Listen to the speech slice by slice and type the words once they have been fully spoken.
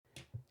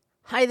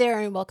Hi there,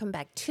 and welcome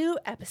back to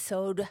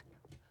episode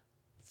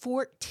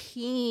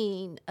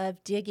 14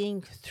 of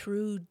Digging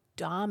Through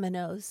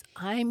Dominoes.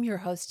 I'm your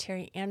host,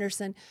 Terry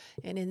Anderson,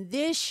 and in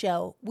this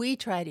show, we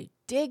try to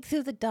dig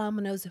through the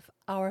dominoes of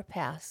our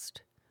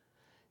past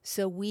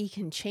so we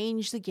can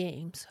change the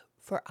games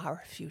for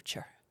our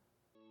future.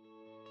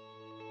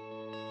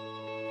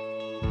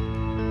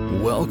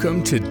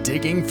 Welcome to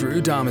Digging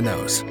Through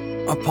Dominoes,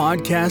 a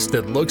podcast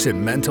that looks at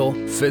mental,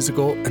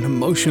 physical, and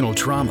emotional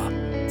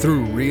trauma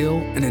through real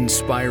and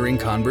inspiring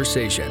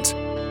conversations.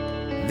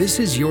 This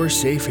is your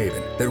safe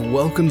haven that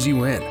welcomes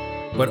you in,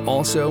 but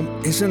also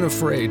isn't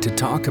afraid to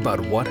talk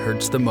about what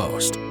hurts the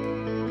most.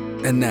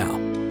 And now,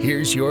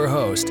 here's your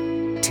host,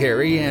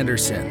 Terry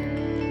Anderson.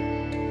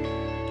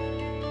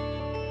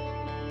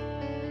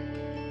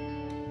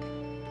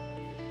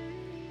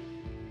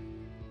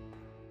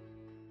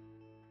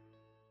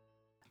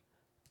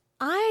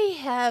 I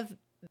have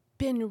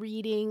been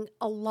reading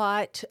a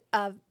lot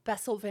of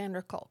Bessel van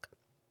der Kolk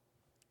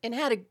and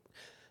had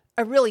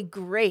a really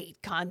great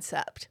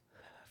concept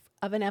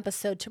of an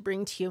episode to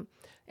bring to you.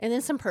 And then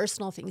some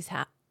personal things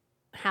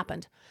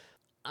happened.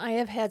 I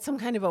have had some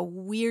kind of a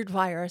weird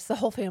virus, the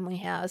whole family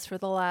has, for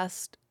the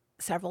last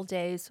several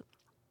days.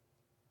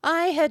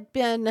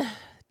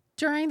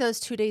 During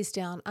those 2 days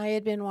down, I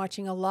had been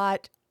watching a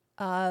lot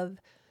of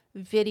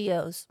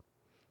videos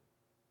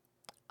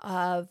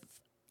of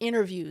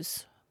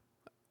interviews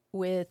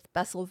with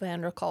Bessel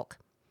van der Kolk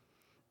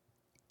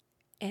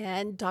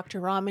and Dr.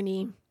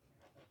 Romani,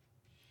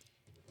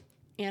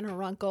 Anna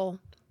Runkle,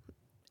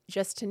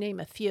 just to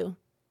name a few.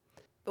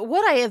 But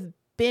what I have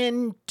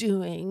been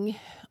doing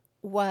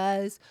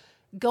was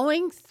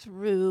going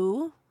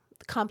through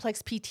the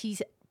complex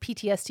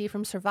PTSD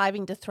from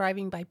Surviving to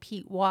Thriving by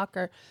Pete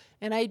Walker.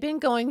 And I had been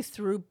going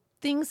through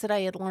things that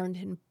I had learned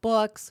in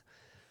books.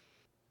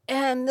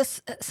 And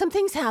some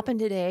things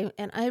happened today,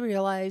 and I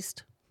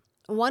realized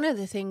one of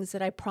the things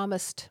that I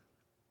promised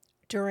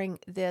during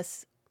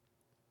this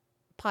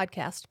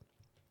podcast,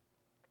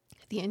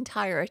 the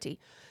entirety,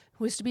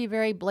 was to be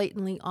very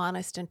blatantly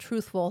honest and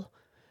truthful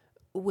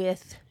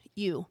with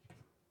you.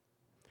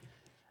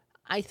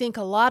 I think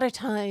a lot of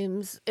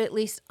times, at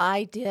least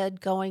I did,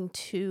 going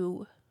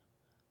to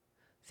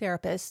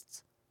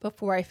therapists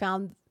before I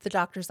found the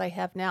doctors I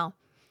have now,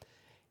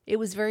 it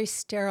was very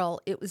sterile.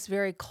 It was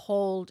very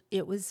cold.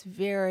 It was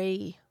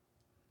very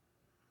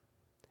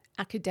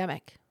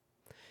academic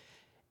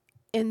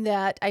in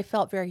that I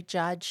felt very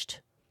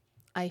judged.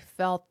 I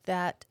felt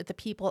that the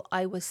people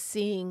I was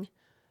seeing,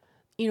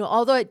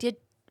 although it did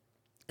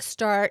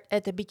start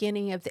at the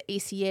beginning of the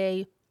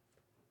ACA,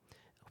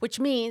 which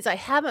means I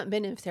haven't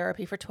been in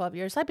therapy for 12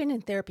 years. I've been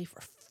in therapy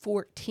for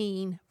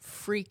 14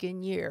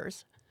 freaking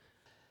years.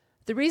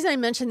 The reason I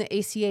mention the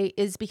ACA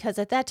is because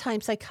at that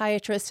time,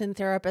 psychiatrists and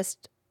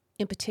therapists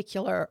in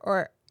particular,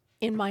 or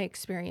in my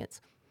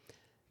experience,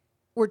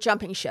 were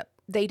jumping ship.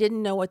 They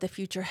didn't know what the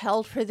future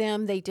held for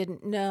them. They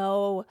didn't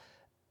know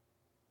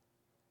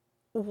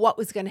what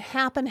was going to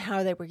happen,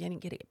 how they were going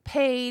to get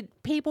paid.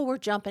 People were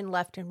jumping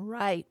left and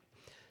right.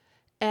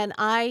 And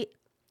I,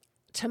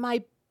 to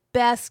my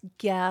best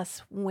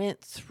guess,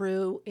 went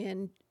through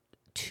in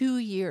 2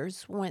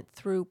 years,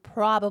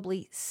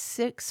 probably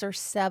 6 or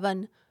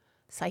 7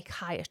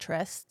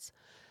 psychiatrists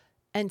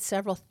and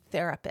several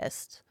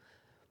therapists.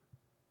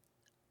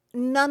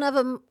 None of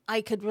them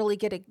I could really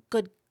get a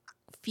good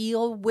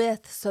feel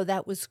with, so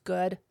that was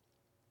good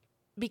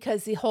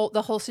because the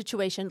whole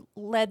situation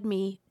led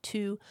me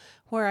to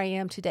where I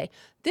am today.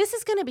 This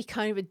is going to be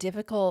kind of a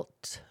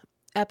difficult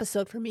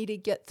episode for me to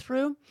get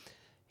through.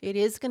 It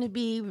is going to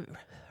be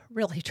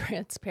really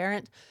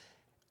transparent.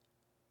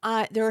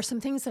 There are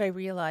some things that I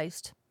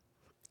realized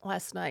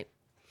last night.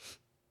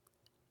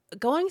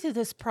 Going through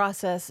this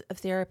process of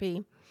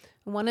therapy,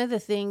 one of the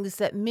things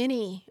that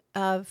many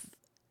of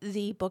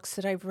the books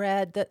that I've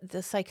read,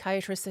 the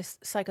psychiatrists, the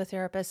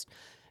psychotherapists,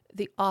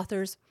 the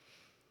authors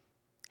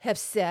have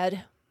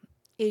said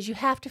is you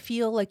have to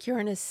feel like you're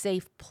in a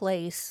safe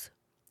place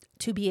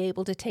to be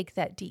able to take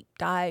that deep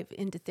dive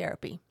into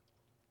therapy.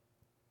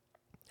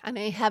 And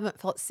I haven't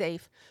felt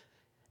safe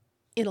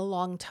in a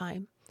long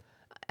time.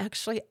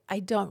 Actually, I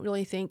don't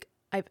really think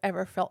I've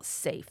ever felt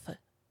safe.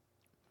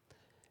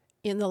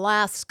 In the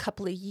last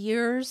couple of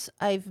years,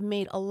 I've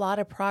made a lot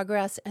of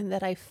progress and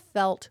that I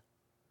felt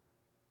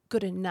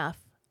good enough.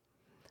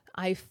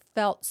 I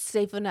felt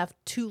safe enough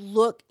to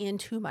look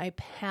into my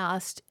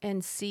past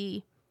and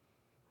see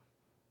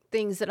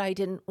things that I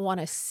didn't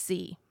want to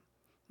see,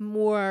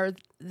 more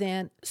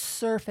than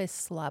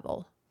surface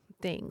level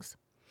things.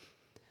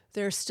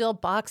 There are still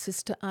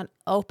boxes to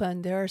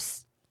unopen. There are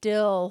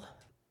still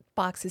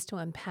boxes to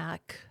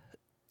unpack.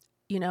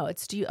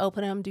 It's do you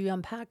open them? Do you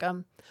unpack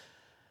them?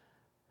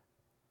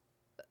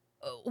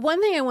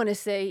 One thing I want to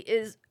say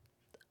is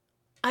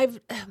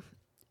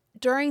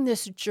during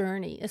this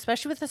journey,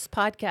 especially with this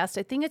podcast,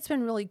 I think it's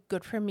been really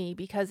good for me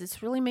because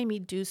it's really made me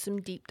do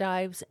some deep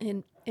dives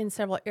in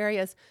several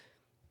areas.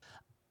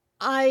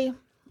 I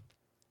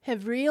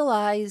have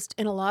realized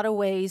in a lot of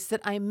ways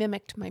that I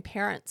mimicked my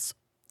parents,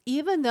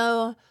 even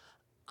though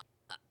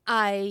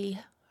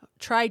I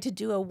tried to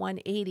do a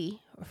 180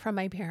 from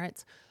my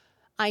parents.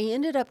 I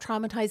ended up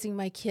traumatizing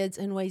my kids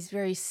in ways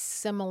very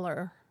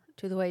similar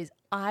to the ways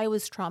I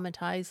was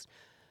traumatized,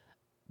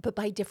 but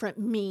by different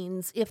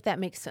means, if that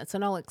makes sense.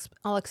 And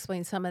I'll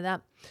explain some of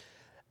that.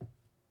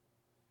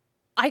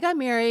 I got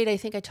married, I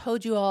think I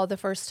told you all the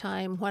first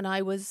time, when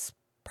I was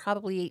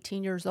probably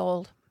 18 years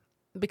old,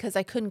 because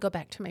I couldn't go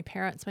back to my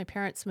parents. My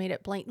parents made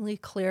it blatantly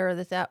clear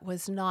that that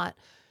was not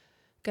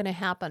going to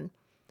happen.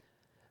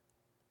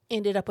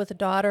 Ended up with a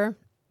daughter.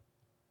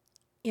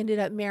 Ended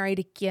up married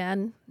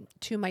again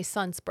to my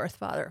son's birth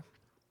father.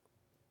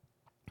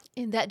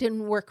 And that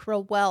didn't work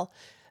real well.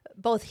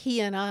 Both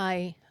he and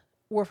I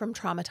were from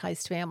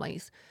traumatized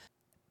families.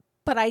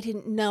 But I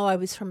didn't know I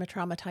was from a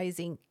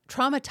traumatized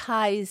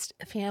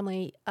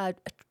family.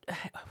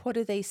 What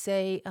do they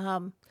say?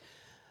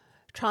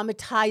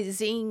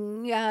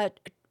 Traumatizing,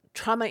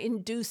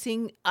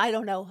 trauma-inducing, I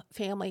don't know,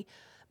 family.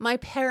 My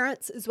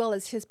parents, as well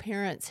as his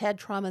parents, had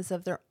traumas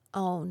of their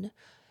own.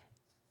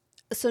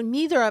 So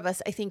neither of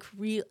us, I think,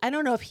 I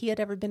don't know if he had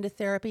ever been to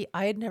therapy.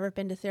 I had never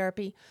been to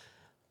therapy.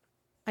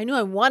 I knew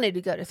I wanted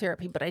to go to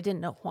therapy, but I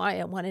didn't know why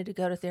I wanted to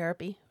go to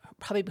therapy.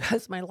 Probably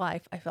because my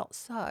life, I felt,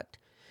 sucked.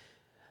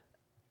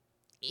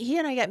 He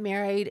and I got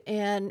married,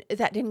 and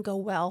that didn't go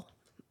well.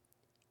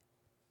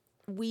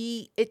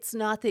 It's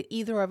not that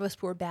either of us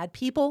were bad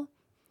people.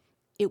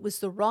 It was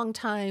the wrong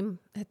time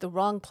at the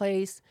wrong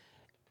place.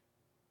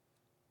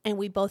 And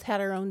we both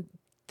had our own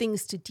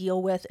things to deal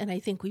with. And I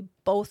think we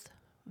both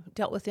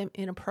dealt with them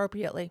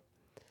inappropriately.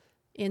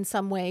 In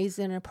some ways,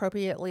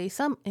 inappropriately,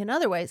 some in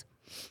other ways.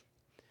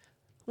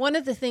 One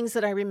of the things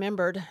that I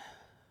remembered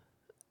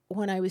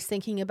when I was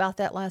thinking about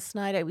that last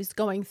night, I was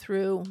going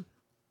through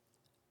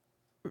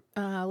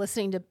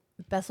listening to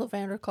Bessel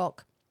van der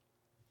Kolk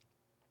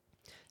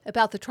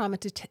about the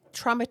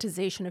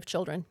traumatization of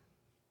children,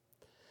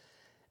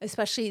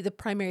 especially the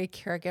primary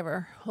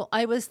caregiver. Well,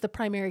 I was the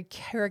primary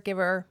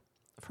caregiver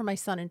for my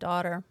son and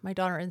daughter, my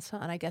daughter and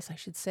son, I guess I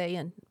should say,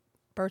 in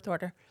birth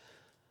order.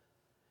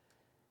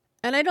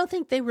 And I don't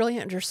think they really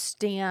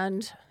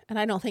understand, and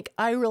I don't think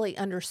I really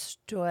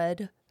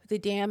understood the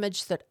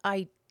damage that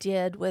I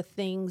did with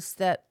things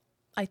that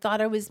I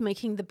thought I was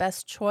making the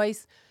best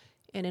choice.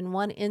 And in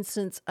one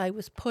instance, I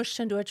was pushed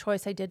into a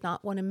choice I did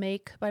not want to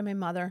make by my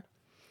mother.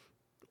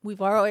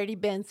 We've already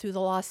been through the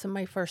loss of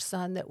my first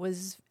son that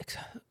was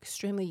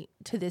extremely,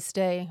 to this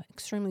day,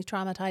 extremely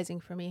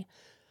traumatizing for me.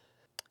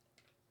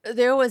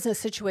 There was a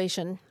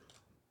situation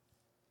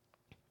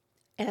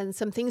and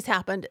some things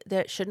happened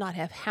that should not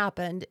have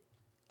happened.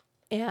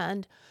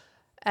 And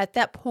at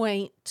that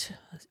point,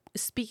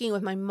 speaking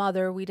with my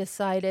mother, we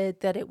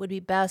decided that it would be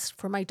best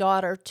for my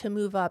daughter to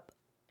move up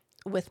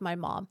with my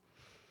mom.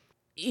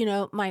 You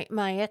know, my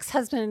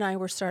ex-husband and I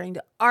were starting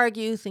to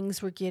argue.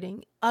 Things were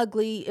getting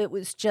ugly. It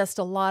was just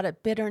a lot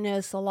of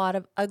bitterness, a lot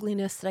of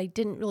ugliness that I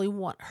didn't really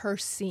want her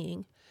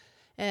seeing.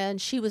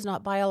 And she was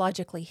not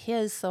biologically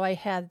his, so I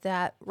had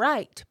that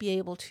right to be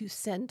able to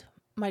send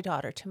my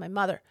daughter to my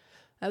mother.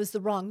 That was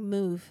the wrong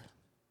move.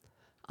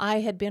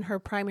 I had been her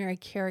primary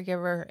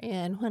caregiver,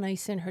 and when I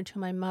sent her to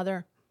my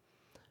mother,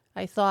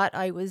 I thought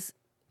I was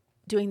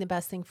doing the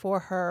best thing for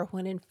her,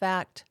 when in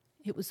fact,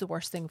 it was the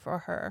worst thing for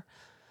her.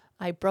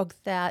 I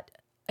broke that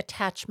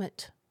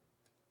attachment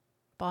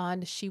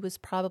bond. She was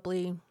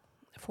probably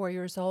 4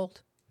 years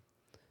old,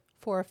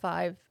 4 or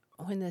 5,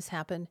 when this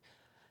happened.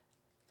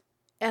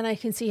 And I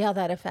can see how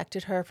that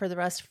affected her for the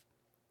rest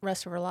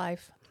of her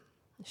life.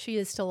 She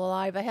is still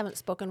alive. I haven't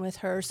spoken with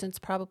her since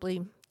probably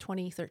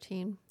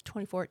 2013,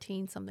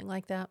 2014, something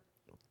like that.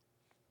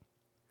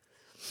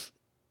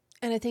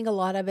 And I think a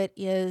lot of it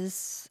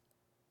is,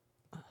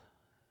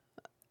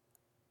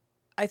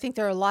 I think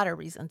there are a lot of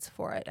reasons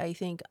for it. I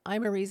think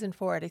I'm a reason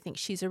for it. I think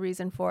she's a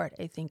reason for it.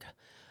 I think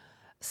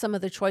some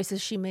of the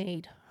choices she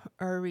made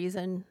are a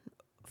reason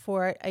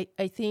for it.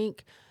 I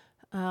think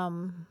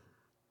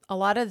a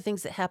lot of the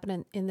things that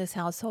happen in this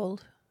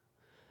household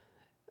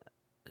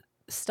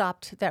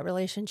stopped that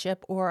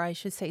relationship, or I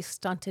should say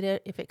stunted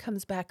it. If it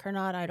comes back or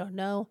not, I don't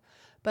know.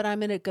 But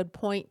I'm in a good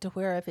point to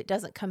where if it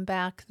doesn't come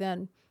back,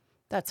 then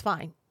that's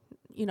fine.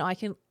 You know, I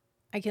can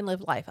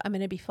live life. I'm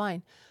going to be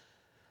fine.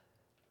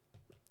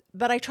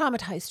 But I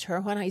traumatized her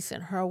when I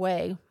sent her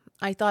away.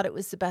 I thought it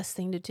was the best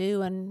thing to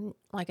do. And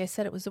like I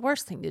said, it was the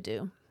worst thing to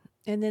do.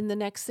 And then the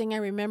next thing I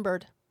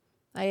remembered,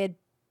 I had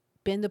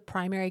been the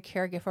primary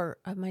caregiver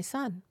of my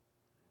son.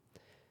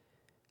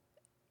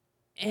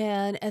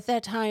 And at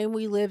that time,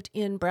 we lived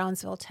in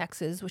Brownsville,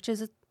 Texas, which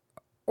is,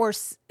 or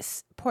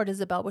Port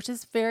Isabel, which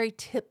is very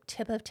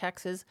tip of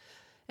Texas.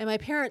 And my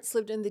parents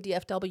lived in the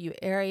DFW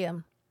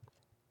area.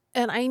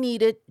 And I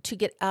needed to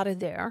get out of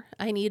there.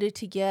 I needed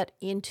to get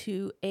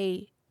into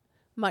a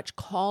much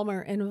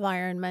calmer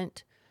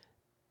environment.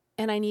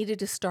 And I needed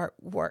to start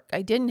work.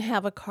 I didn't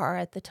have a car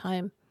at the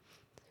time.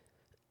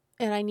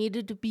 And I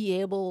needed to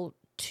be able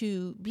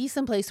to be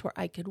someplace where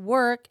I could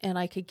work and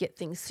I could get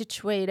things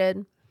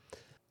situated.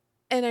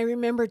 And I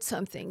remembered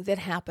something that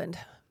happened.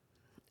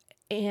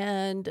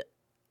 And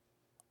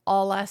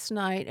all last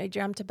night, I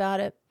dreamt about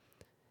it.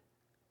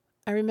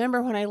 I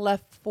remember when I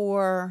left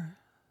for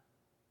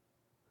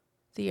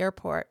the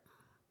airport,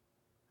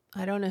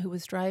 I don't know who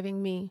was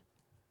driving me,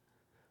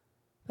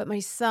 but my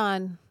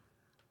son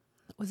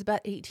was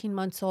about 18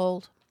 months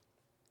old.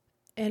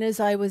 And as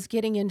I was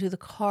getting into the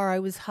car, I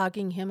was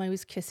hugging him, I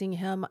was kissing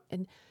him,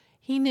 and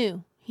he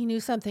knew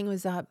something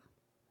was up.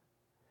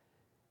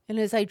 And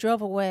as I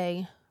drove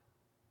away,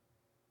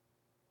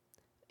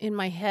 in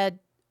my head,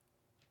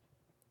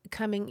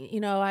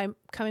 I'm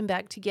coming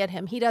back to get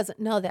him. He doesn't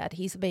know that.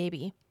 He's a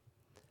baby.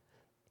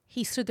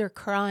 He stood there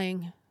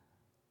crying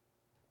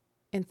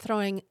and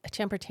throwing a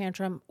temper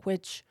tantrum,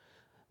 which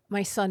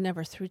my son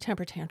never threw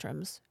temper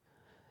tantrums.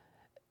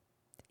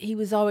 He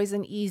was always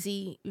an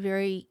easy,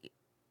 very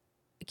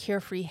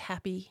carefree,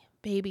 happy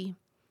baby.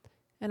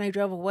 And I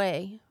drove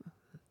away,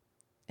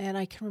 and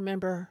I can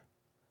remember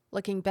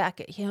looking back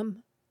at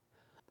him,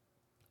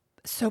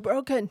 so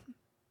broken,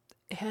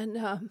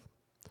 and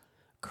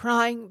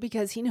crying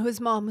because he knew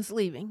his mom was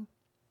leaving.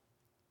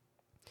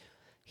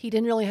 He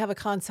didn't really have a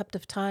concept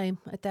of time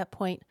at that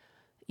point.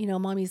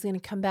 Mommy's going to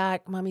come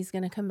back. Mommy's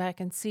going to come back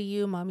and see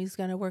you.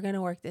 We're going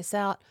to work this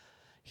out.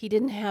 He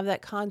didn't have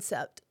that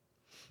concept.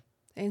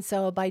 And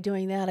so by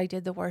doing that, I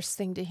did the worst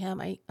thing to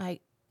him I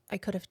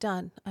could have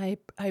done. I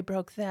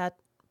broke that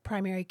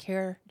primary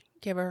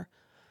caregiver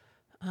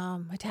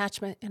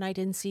attachment, and I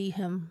didn't see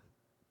him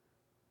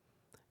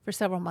for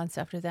several months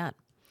after that.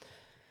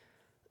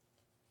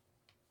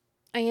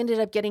 I ended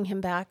up getting him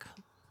back,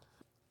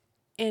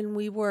 and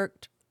we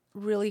worked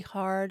really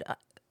hard.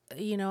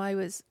 I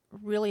was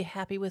really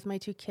happy with my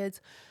two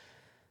kids.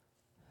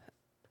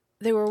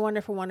 They were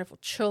wonderful, wonderful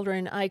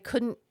children. I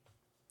don't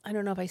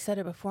know if I said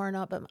it before or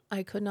not, but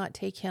I could not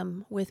take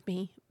him with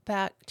me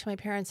back to my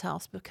parents'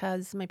 house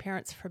because my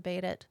parents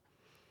forbade it.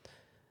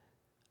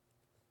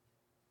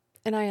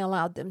 And I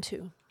allowed them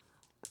to.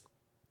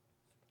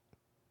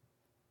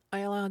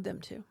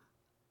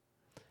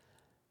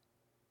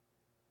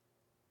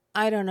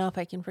 I don't know if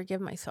I can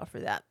forgive myself for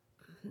that,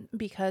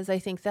 because I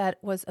think that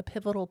was a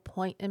pivotal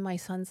point in my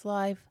son's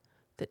life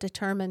that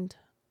determined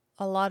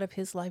a lot of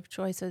his life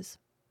choices.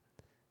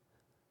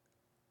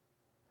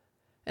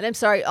 And I'm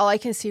sorry, all I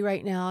can see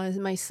right now is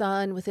my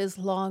son with his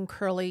long,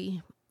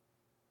 curly,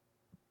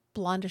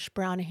 blondish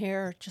brown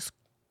hair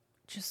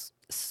just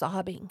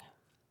sobbing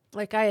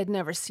like I had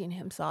never seen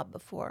him sob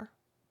before.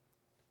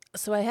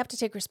 So I have to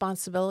take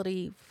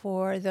responsibility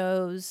for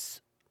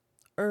those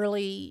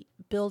early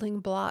building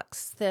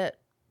blocks that,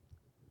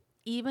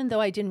 even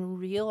though I didn't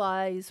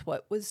realize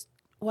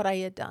what I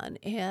had done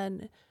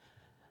and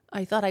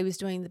I thought I was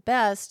doing the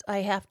best, I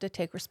have to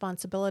take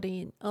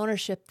responsibility and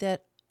ownership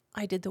that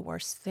I did the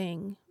worst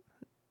thing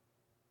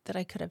that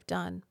I could have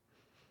done.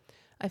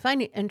 I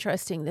find it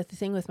interesting that the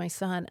thing with my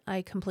son,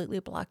 I completely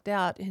blocked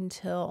out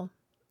until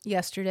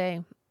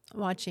yesterday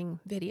watching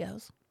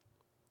videos.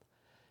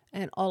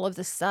 And all of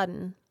a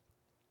sudden,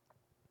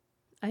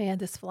 I had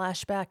this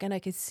flashback, and I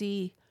could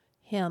see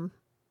him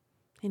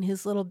in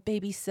his little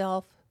baby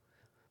self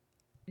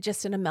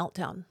just in a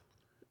meltdown,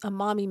 a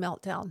mommy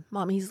meltdown,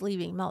 mommy's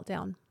leaving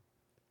meltdown.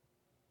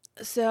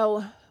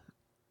 So,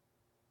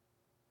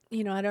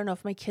 I don't know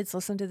if my kids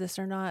listen to this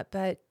or not,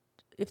 but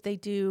if they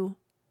do,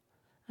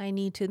 I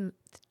need to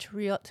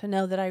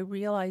know that I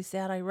realize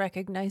that, I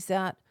recognize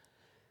that,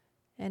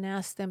 and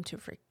ask them to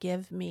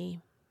forgive me.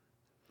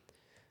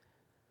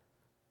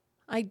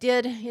 I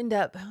did end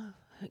up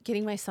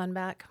getting my son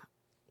back.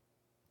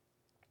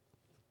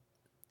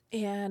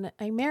 And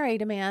I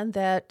married a man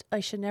that I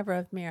should never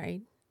have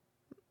married.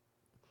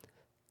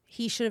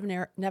 He should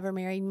have never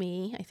married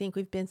me. I think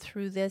we've been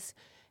through this.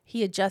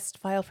 He had just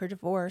filed for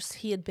divorce.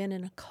 He had been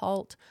in a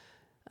cult.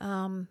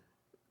 I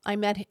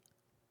met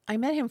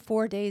him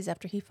 4 days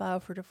after he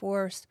filed for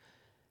divorce,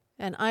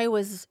 and I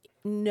was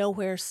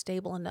nowhere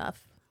stable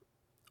enough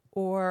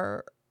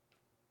or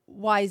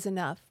wise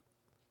enough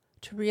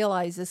to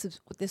realize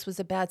this was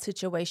a bad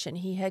situation.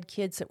 He had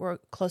kids that were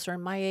closer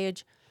in my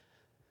age.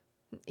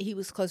 He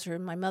was closer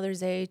in my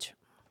mother's age.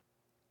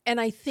 And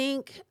I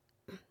think,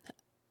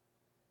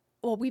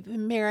 we've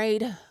been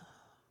married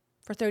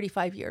for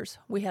 35 years.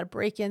 We had a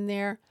break in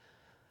there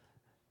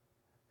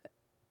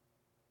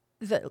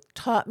that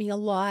taught me a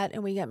lot,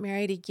 and we got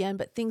married again,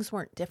 but things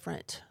weren't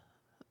different.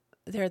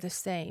 They're the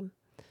same.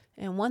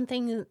 And one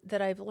thing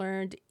that I've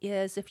learned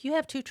is if you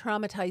have two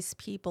traumatized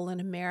people in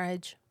a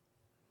marriage,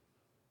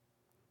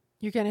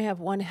 you're going to have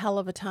one hell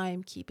of a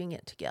time keeping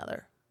it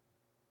together.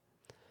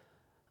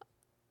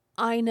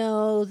 I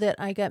know that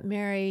I got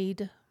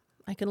married.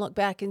 I can look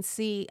back and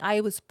see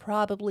I was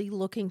probably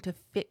looking to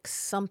fix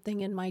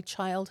something in my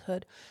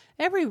childhood.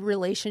 Every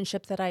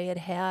relationship that I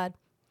had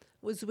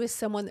was with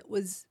someone that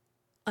was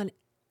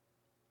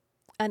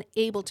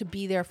unable to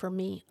be there for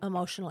me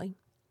emotionally.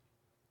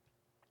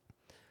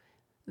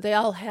 They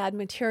all had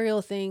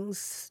material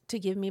things to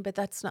give me, but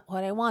that's not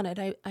what I wanted.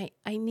 I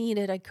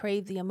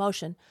craved the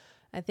emotion.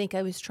 I think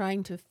I was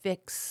trying to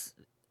fix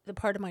the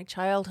part of my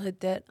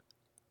childhood that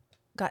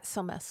got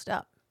so messed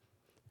up.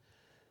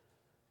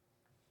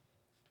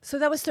 So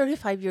that was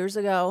 35 years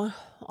ago,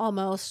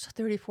 almost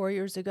 34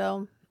 years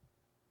ago.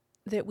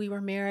 that we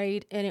were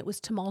married, and it was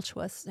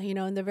tumultuous.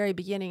 In the very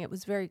beginning, it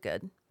was very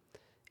good,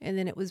 and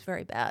then it was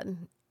very bad.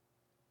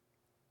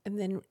 And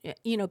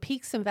then,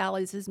 peaks and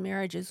valleys as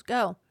marriages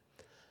go.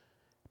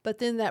 But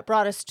then that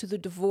brought us to the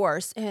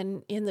divorce.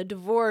 And in the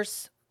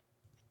divorce,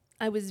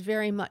 I was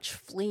very much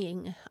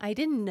fleeing. I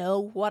didn't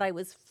know what I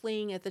was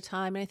fleeing at the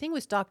time. And I think it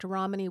was Dr.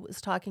 Ramani was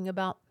talking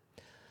about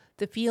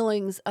the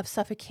feelings of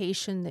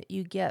suffocation that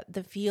you get,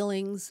 the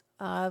feelings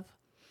of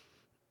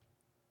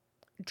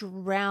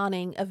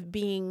drowning, of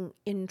being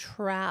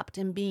entrapped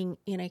and being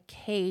in a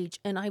cage.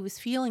 And I was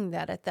feeling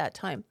that at that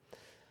time.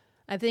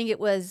 I think it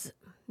was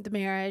the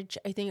marriage.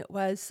 I think it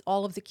was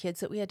all of the kids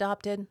that we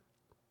adopted,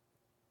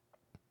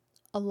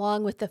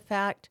 along with the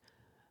fact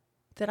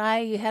that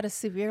I had a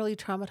severely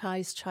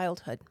traumatized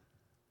childhood.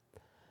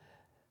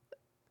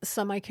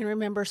 Some I can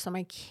remember, some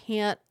I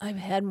can't. I've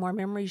had more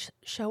memories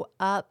show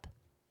up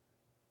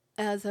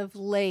as of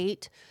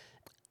late.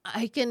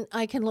 I can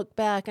look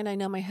back, and I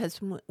know my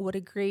husband would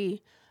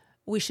agree,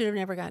 we should have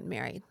never gotten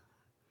married.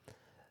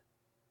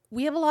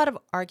 We have a lot of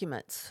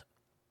arguments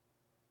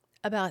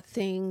about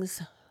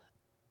things.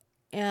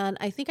 And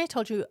I think I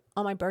told you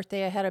on my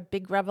birthday, I had a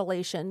big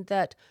revelation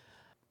that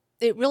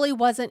it really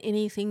wasn't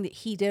anything that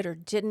he did or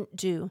didn't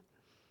do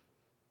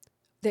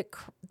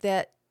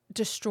that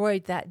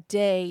destroyed that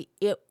day.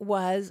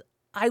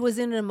 I was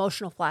in an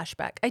emotional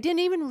flashback. I didn't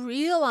even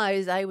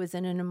realize I was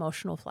in an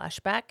emotional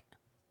flashback,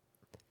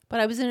 but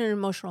I was in an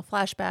emotional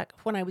flashback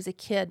when I was a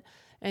kid,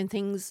 and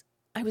things,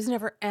 I was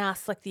never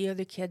asked like the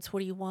other kids,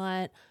 what do you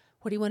want?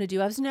 What do you want to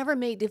do? I was never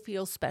made to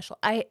feel special.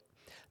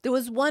 There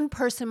was one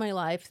person in my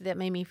life that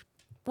made me,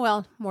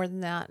 well, more than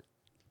that,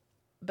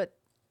 but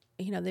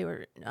they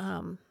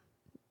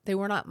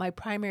were not my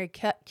primary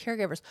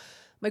caregivers.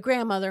 My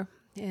grandmother,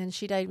 and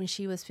she died when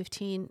she was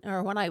 15,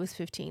 or when I was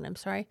 15, I'm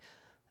sorry.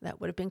 That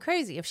would have been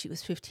crazy if she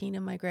was 15,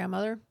 and my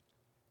grandmother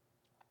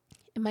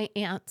and my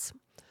aunts.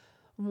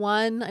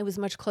 One I was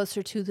much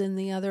closer to than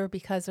the other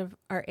because of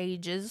our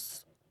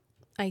ages.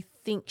 I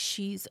think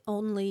she's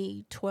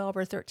only 12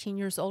 or 13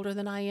 years older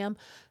than I am.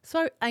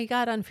 So I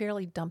got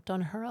unfairly dumped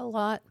on her a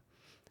lot.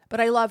 But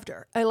I loved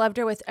her. I loved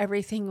her with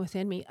everything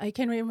within me. I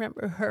can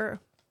remember her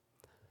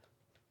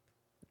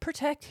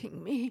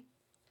protecting me.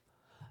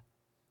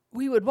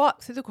 We would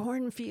walk through the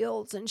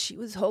cornfields, and she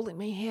was holding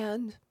my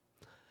hand.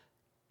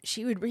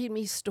 She would read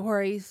me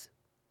stories.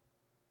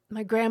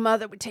 My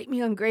grandmother would take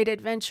me on great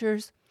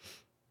adventures.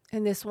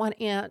 And this one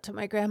aunt,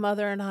 my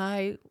grandmother and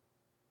I,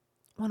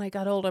 when I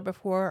got older,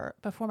 before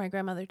my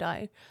grandmother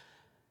died,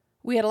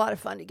 we had a lot of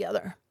fun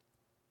together.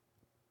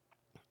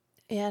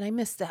 And I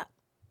miss that.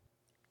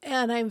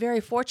 And I'm very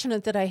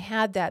fortunate that I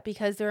had that,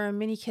 because there are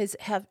many kids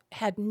that have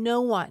had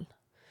no one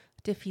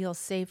to feel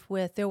safe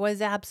with. There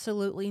was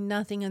absolutely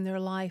nothing in their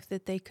life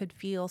that they could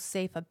feel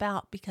safe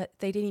about, because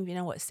they didn't even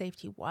know what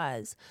safety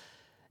was.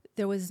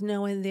 There was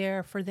no one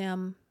there for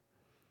them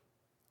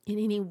in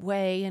any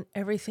way, and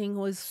everything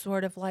was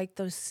sort of like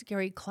those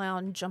scary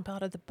clown jump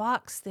out of the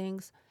box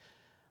things.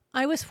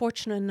 I was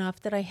fortunate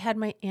enough that I had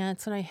my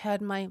aunts, and I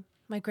had my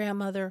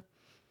grandmother,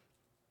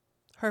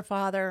 her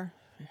father,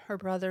 her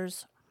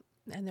brothers,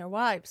 and their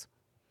wives.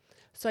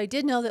 So I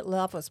did know that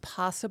love was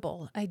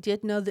possible. I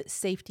did know that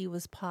safety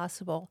was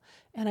possible,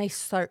 and I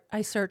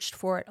searched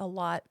for it a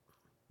lot.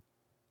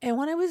 And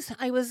when I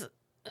was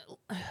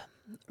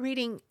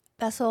reading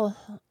Bessel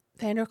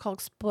van der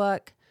Kolk's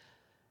book,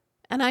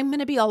 and I'm going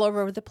to be all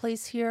over the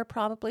place here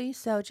probably,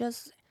 so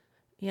just,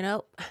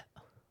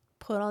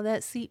 put on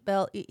that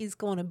seatbelt. It is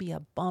going to be a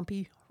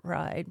bumpy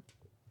ride.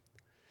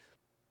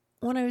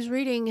 When I was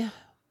reading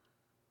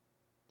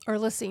or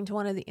listening to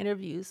one of the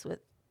interviews with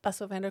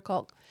Bessel van der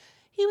Kolk,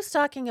 he was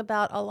talking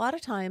about a lot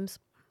of times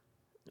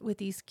with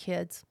these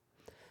kids,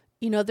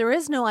 there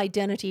is no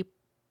identity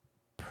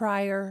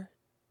prior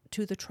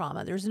to the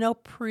trauma. There's no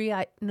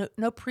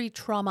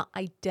pre-trauma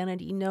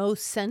identity, no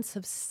sense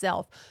of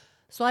self.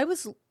 So I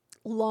was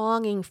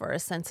longing for a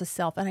sense of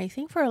self. And I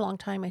think for a long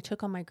time I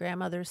took on my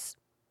grandmother's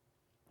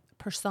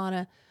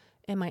persona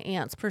and my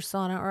aunt's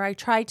persona, or I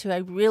tried to. I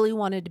really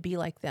wanted to be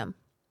like them.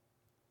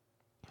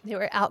 They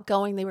were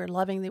outgoing, they were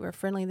loving, they were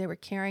friendly, they were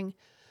caring,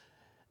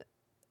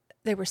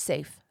 they were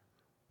safe.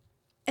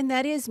 And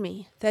that is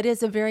me. That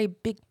is a very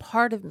big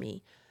part of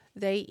me.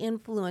 They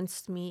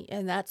influenced me,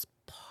 and that's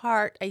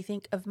part, I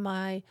think, of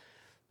my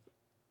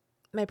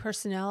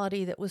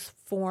personality that was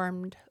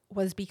formed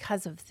was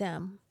because of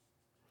them.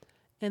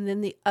 And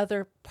then the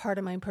other part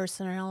of my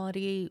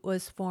personality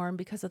was formed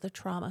because of the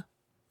trauma.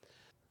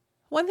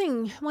 One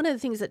of the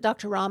things that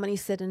Dr. Ramani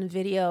said in a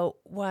video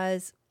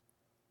was,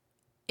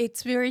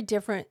 it's very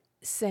different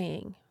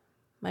saying,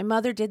 my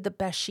mother did the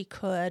best she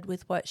could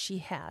with what she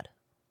had.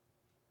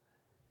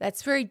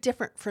 That's very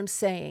different from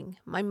saying,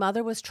 my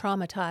mother was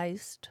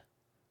traumatized.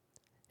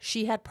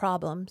 She had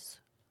problems.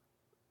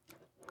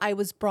 I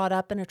was brought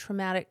up in a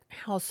traumatic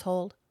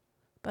household,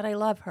 but I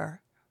love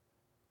her.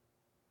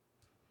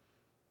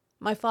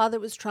 My father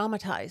was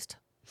traumatized.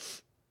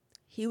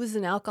 He was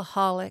an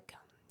alcoholic.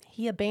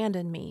 He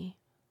abandoned me,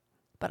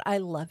 but I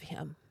love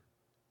him.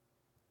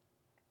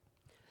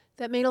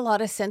 That made a lot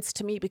of sense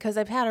to me because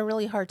I've had a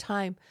really hard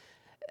time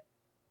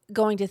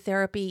going to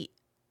therapy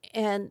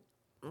and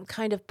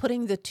kind of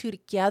putting the two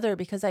together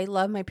because I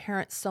love my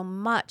parents so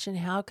much, and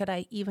how could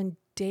I even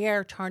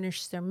dare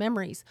tarnish their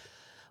memories?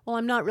 Well,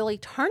 I'm not really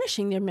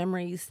tarnishing their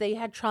memories. They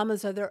had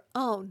traumas of their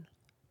own,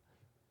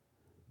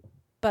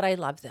 but I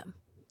love them.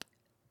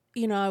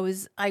 I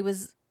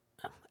was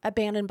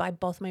abandoned by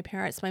both my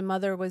parents. My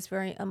mother was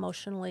very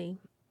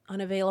emotionally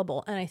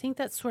unavailable, and I think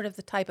that's sort of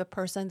the type of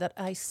person that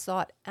I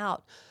sought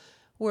out,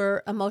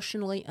 were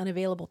emotionally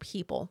unavailable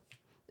people.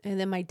 And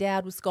then my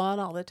dad was gone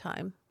all the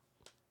time.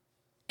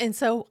 And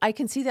so I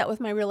can see that with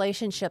my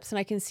relationships, and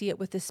I can see it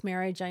with this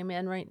marriage I'm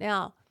in right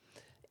now.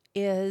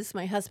 Is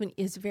my husband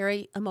is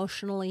very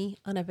emotionally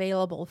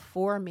unavailable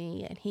for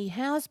me, and he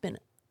has been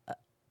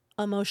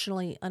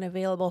emotionally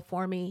unavailable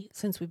for me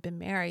since we've been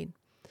married.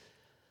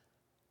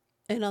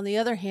 And on the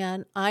other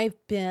hand, I've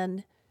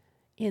been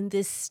in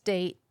this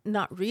state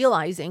not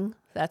realizing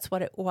that's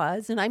what it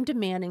was, and I'm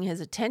demanding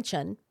his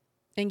attention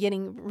and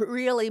getting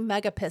really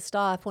mega pissed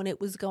off when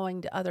it was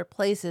going to other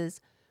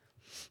places.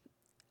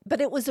 But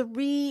it was a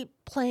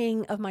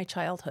replaying of my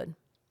childhood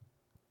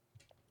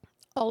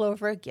all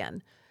over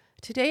again.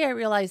 Today, I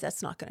realize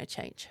that's not going to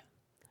change.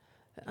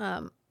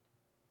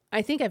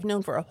 I think I've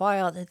known for a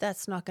while that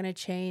that's not going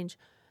to change.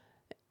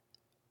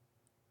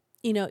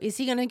 Is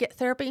he going to get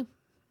therapy?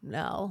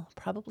 No,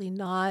 probably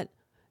not.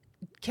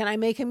 Can I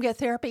make him get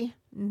therapy?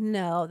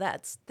 No,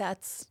 that's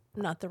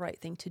not the right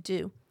thing to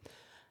do.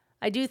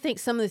 I do think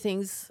some of the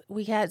things,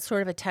 we had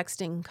sort of a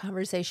texting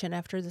conversation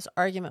after this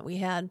argument we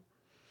had.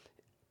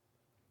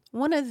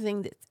 One of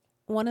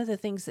the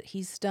things that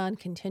he's done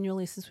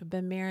continually since we've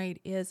been married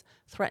is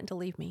threaten to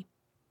leave me.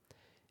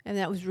 And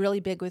that was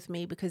really big with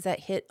me because that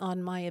hit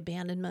on my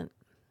abandonment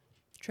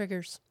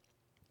triggers.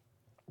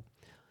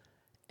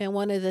 And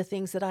one of the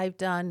things that I've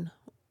done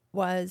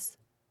was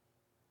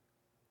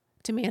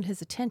demand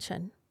his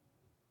attention.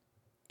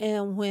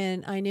 And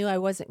when I knew I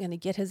wasn't going to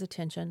get his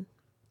attention,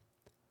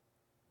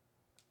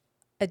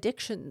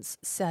 addictions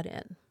set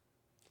in.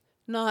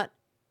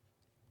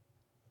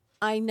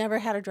 I never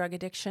had a drug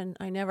addiction.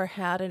 I never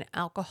had an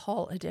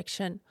alcohol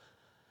addiction.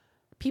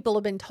 People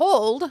have been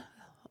told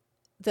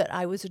that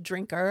I was a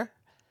drinker,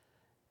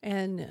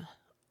 and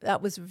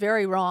that was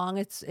very wrong.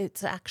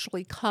 It's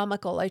actually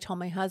comical. I told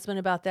my husband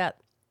about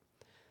that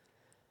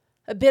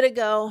a bit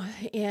ago,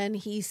 and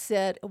he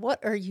said,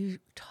 "What are you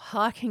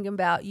talking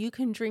about? You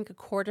can drink a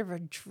quarter of a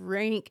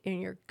drink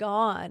and you're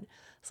gone."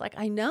 It's like,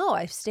 I know,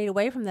 I've stayed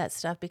away from that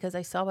stuff because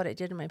I saw what it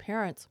did to my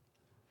parents.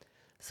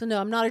 So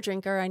no, I'm not a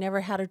drinker. I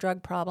never had a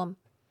drug problem.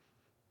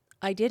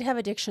 I did have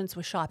addictions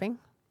with shopping.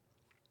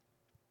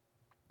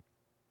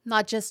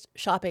 Not just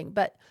shopping,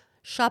 but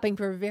shopping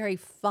for very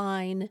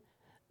fine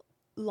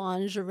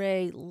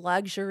lingerie,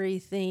 luxury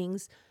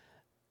things.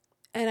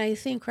 And I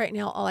think right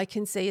now all I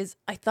can say is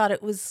I thought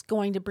it was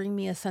going to bring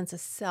me a sense of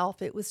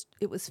self. It was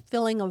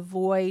filling a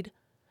void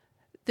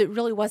that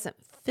really wasn't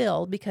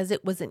filled because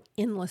it was an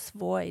endless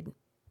void.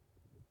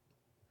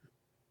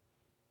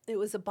 It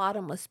was a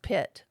bottomless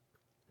pit.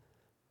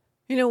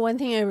 One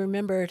thing I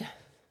remembered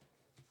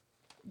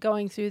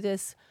going through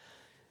this,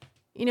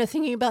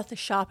 thinking about the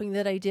shopping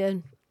that I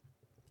did,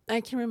 I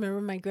can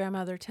remember my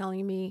grandmother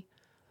telling me,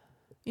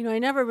 I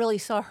never really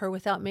saw her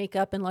without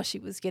makeup unless she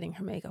was getting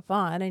her makeup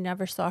on. I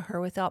never saw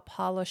her without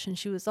polish, and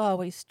she was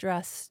always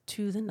dressed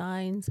to the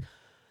nines.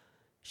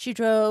 She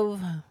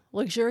drove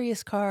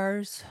luxurious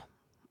cars.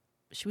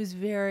 She was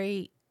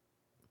very,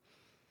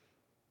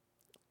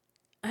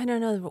 I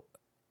don't know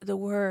the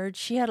word.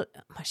 She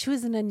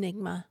was an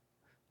enigma,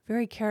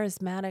 very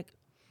charismatic.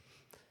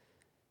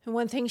 And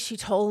one thing she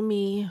told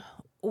me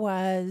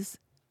was,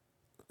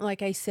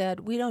 like I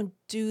said, we don't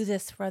do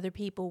this for other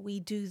people. We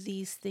do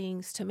these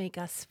things to make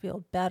us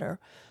feel better.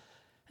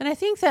 And I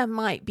think that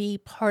might be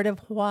part of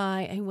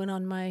why I went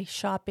on my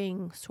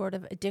shopping sort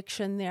of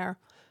addiction there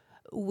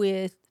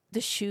with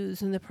the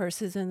shoes and the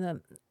purses and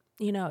the,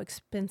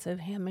 expensive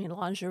handmade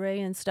lingerie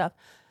and stuff.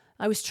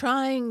 I was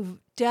trying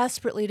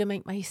desperately to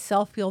make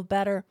myself feel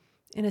better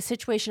in a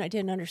situation I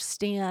didn't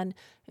understand,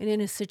 and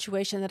in a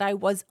situation that I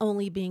was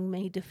only being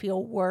made to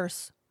feel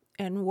worse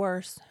and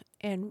worse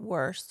and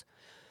worse.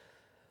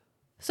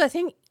 So I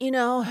think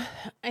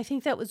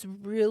that was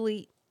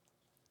really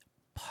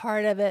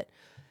part of it.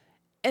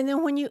 And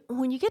then when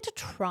you get to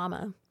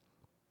trauma,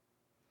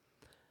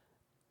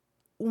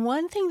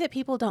 one thing that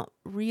people don't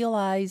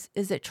realize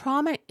is that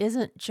trauma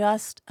isn't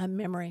just a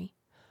memory.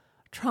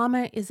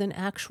 Trauma is an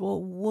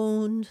actual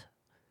wound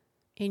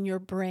in your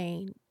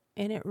brain,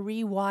 and it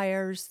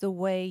rewires the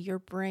way your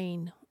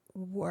brain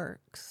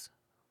works.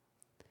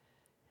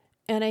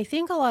 And I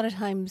think a lot of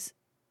times,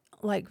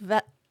 like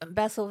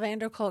Bessel van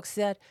der Kolk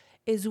said,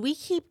 is we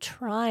keep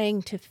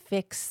trying to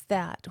fix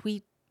that.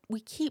 We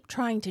keep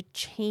trying to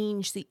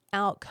change the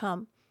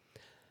outcome,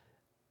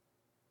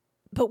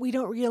 but we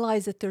don't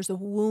realize that there's a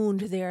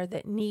wound there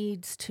that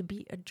needs to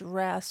be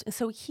addressed. And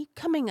so we keep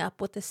coming up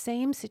with the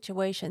same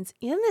situations,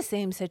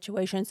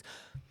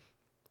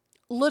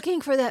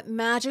 looking for that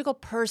magical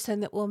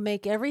person that will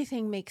make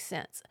everything make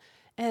sense.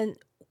 And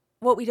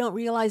what we don't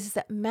realize is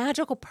that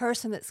magical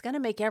person that's going to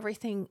make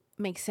everything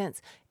make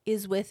sense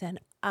is within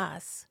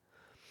us.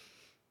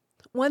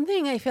 One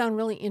thing I found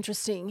really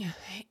interesting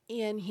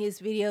in his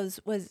videos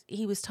was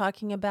he was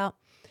talking about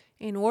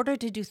in order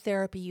to do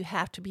therapy, you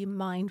have to be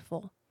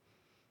mindful.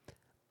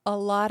 A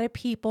lot of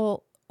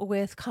people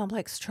with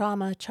complex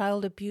trauma,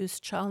 child abuse,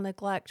 child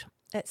neglect,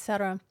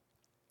 etc.,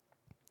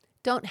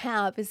 don't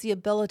have is the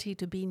ability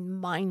to be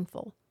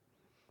mindful.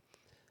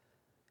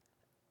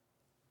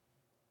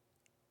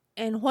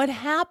 And what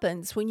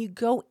happens when you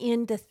go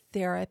into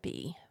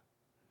therapy?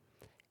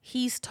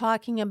 He's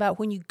talking about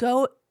when you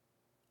go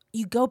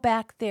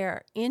back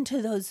there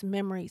into those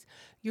memories,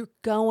 you're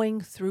going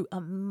through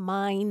a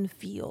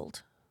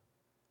minefield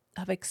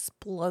of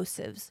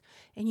explosives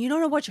and you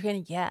don't know what you're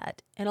going to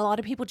get. And a lot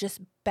of people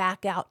just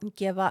back out and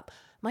give up.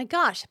 My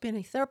gosh, I've been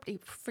in therapy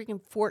for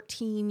freaking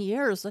 14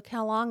 years. Look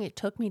how long it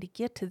took me to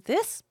get to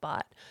this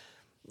spot.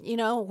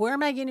 Where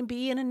am I going to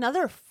be in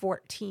another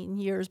 14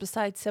 years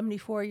besides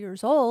 74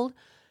 years old?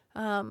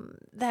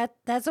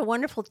 That's a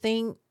wonderful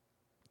thing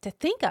to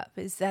think of,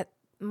 is that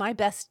my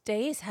best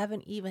days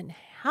haven't even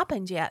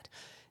happened yet.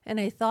 And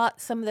I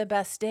thought some of the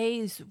best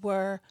days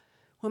were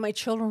when my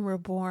children were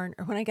born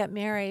or when I got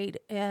married.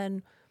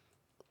 And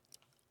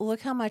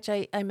look how much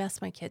I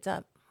messed my kids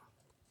up.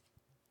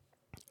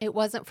 It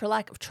wasn't for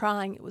lack of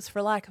trying. It was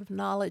for lack of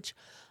knowledge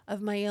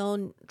of my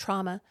own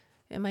trauma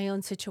and my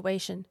own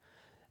situation.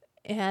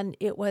 And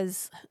it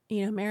was,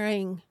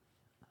 marrying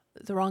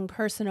the wrong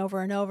person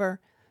over and over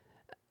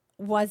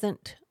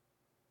wasn't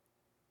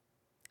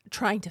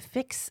trying to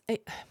fix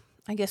it.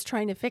 I guess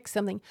trying to fix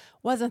something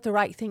wasn't the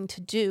right thing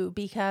to do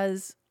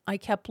because I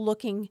kept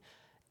looking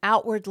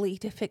outwardly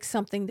to fix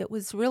something that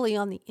was really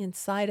on the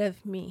inside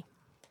of me.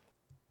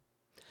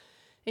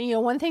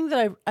 And, one thing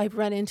that I've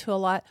run into a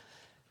lot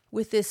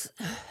with this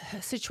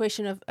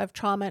situation of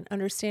trauma and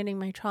understanding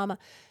my trauma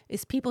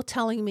is people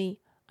telling me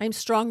I'm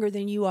stronger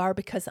than you are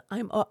because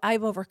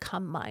I've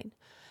overcome mine.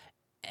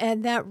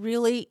 And that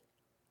really,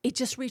 it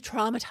just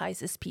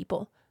re-traumatizes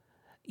people.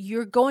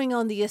 You're going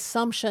on the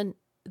assumption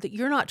that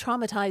you're not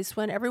traumatized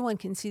when everyone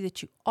can see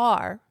that you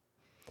are,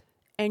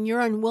 and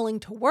you're unwilling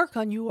to work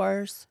on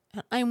yours,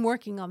 and I'm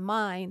working on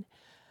mine.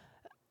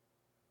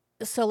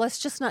 So let's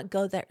just not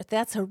go there.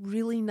 That's a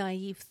really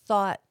naive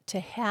thought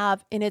to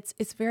have, and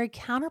it's very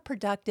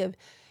counterproductive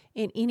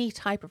in any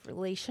type of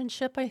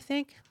relationship, I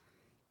think.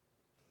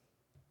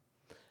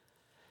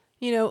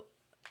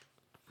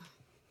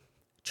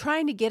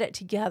 Trying to get it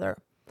together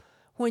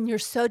when you're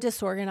so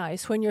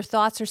disorganized, when your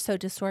thoughts are so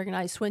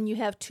disorganized, when you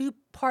have two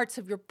parts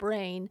of your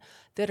brain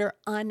that are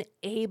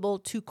unable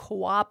to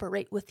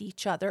cooperate with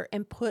each other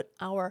and put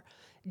our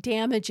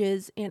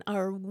damages and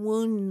our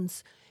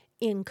wounds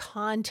in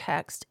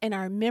context and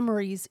our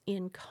memories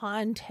in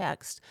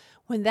context.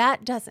 When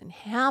that doesn't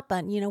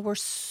happen, we're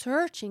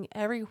searching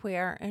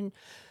everywhere and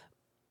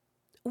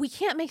we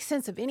can't make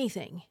sense of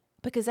anything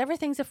because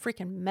everything's a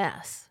freaking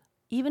mess.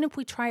 Even if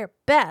we try our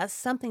best,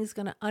 something's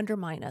going to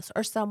undermine us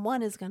or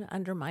someone is going to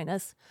undermine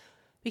us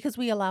because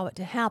we allow it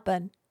to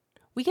happen.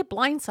 We get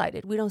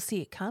blindsided. We don't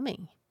see it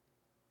coming.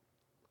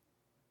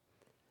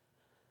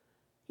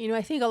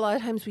 I think a lot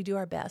of times we do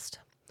our best.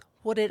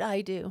 What did I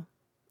do?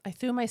 I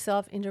threw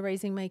myself into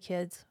raising my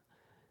kids,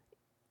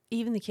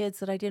 even the kids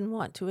that I didn't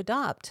want to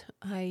adopt.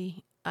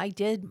 I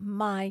did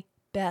my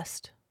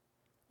best,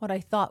 what I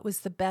thought was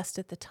the best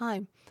at the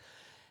time.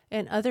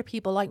 And other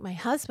people like my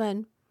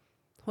husband,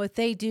 what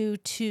they do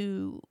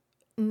to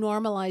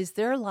normalize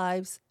their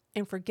lives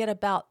and forget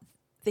about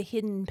the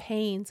hidden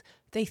pains,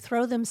 they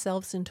throw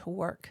themselves into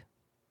work.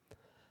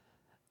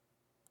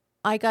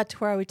 I got to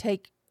where I would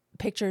take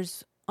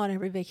pictures on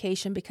every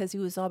vacation because he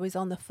was always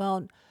on the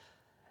phone.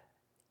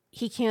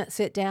 He can't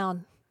sit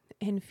down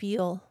and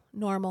feel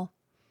normal.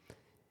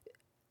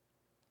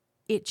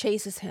 It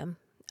chases him.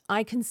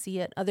 I can see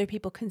it. Other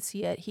people can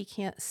see it. He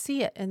can't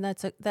see it. And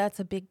that's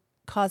a big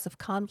cause of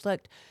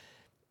conflict.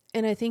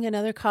 And I think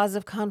another cause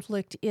of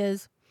conflict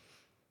is,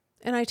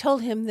 and I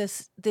told him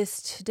this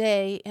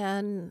today,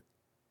 and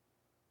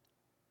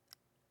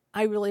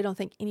I really don't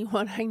think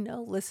anyone I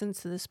know listens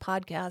to this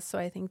podcast, so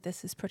I think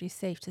this is pretty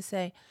safe to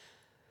say,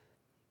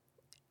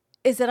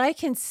 is that I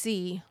can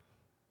see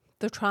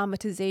the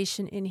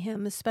traumatization in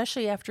him,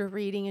 especially after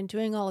reading and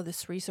doing all of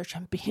this research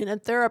and being in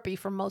therapy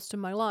for most of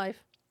my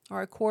life,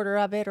 or a quarter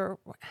of it, or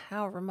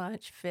however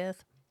much,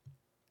 fifth.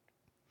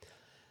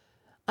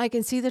 I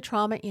can see the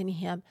trauma in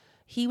him.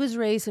 He was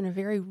raised in a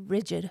very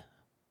rigid,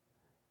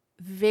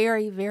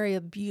 very, very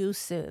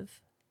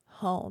abusive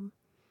home.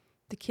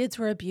 The kids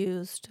were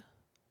abused.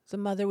 The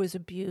mother was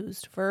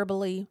abused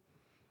verbally.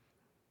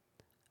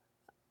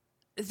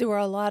 There were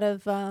a lot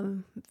of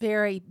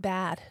very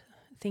bad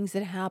things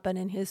that happened,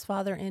 and his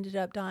father ended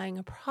up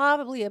dying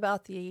probably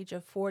about the age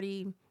of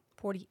 40,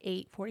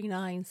 48,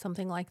 49,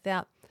 something like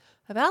that,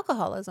 of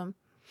alcoholism.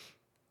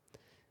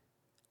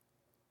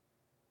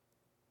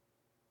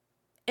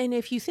 And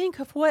if you think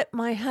of what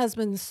my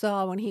husband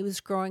saw when he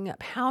was growing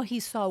up, how he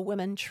saw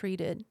women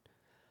treated,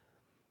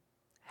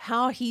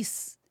 how he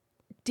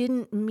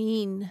didn't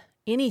mean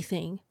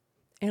anything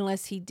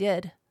unless he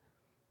did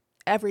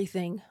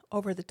everything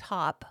over the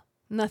top.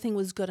 Nothing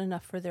was good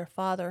enough for their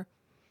father.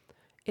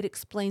 It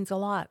explains a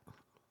lot.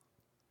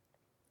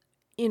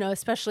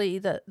 Especially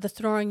the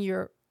throwing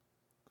your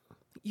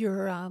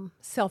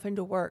self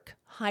into work,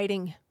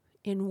 hiding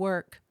in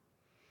work.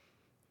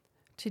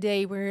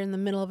 Today we're in the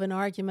middle of an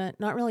argument,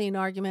 not really an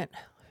argument.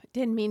 It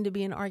didn't mean to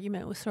be an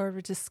argument. It was sort of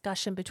a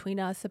discussion between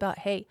us about,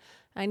 hey,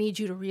 I need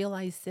you to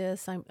realize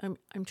this.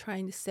 I'm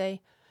trying to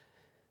say,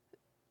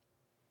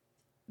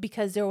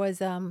 because there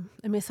was a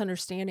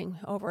misunderstanding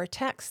over a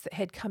text that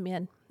had come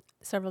in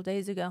several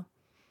days ago.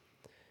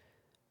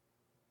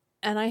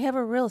 And I have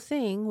a real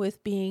thing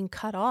with being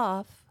cut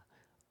off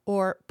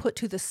or put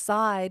to the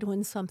side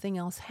when something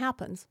else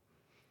happens.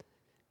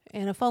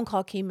 And a phone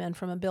call came in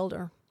from a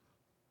builder,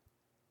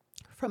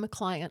 from a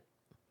client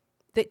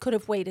that could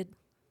have waited.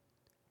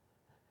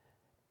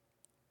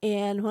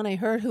 And when I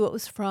heard who it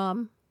was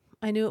from,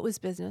 I knew it was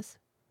business.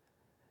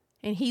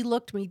 And he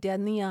looked me dead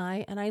in the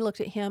eye, and I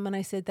looked at him and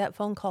I said, that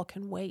phone call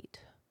can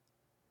wait.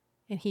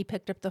 And he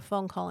picked up the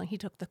phone call and he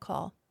took the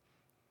call,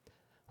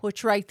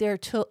 which right there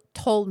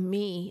told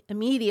me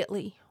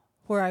immediately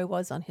where I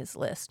was on his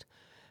list,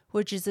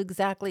 which is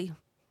exactly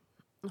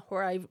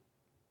where I've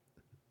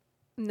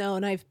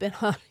known I've been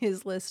on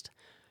his list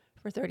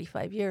for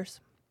 35 years.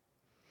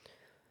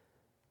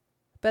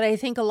 But I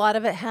think a lot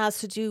of it has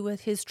to do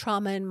with his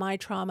trauma and my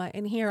trauma.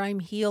 And here I'm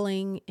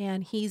healing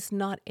and he's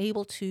not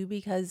able to,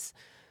 because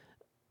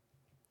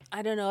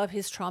I don't know if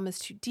his trauma is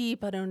too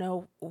deep. I don't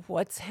know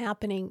what's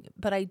happening,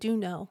 but I do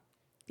know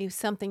if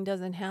something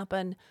doesn't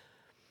happen,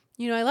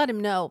 I let him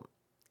know,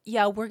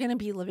 yeah, we're going to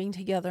be living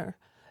together.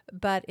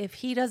 But if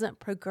he doesn't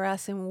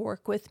progress and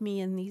work with me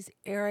in these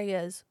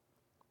areas,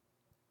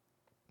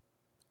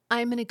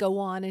 I'm going to go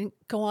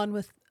on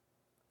with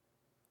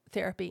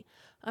therapy.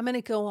 I'm going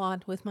to go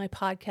on with my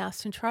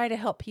podcast and try to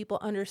help people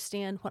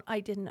understand what I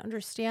didn't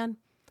understand.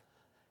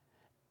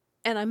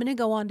 And I'm going to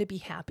go on to be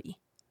happy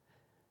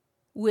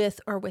with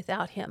or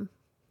without him.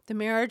 The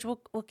marriage will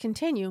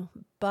continue,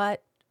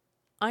 but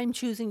I'm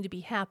choosing to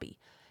be happy.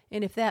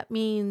 And if that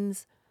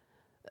means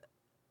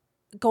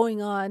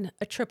going on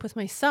a trip with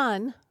my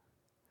son,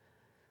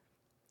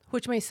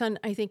 which my son,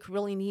 I think,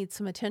 really needs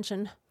some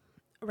attention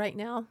right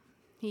now.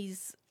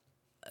 He's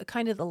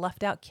kind of the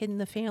left out kid in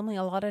the family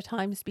a lot of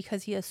times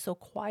because he is so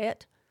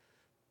quiet.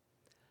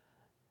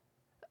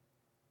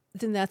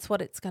 Then that's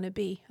what it's going to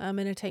be. I'm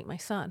going to take my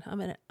son. I'm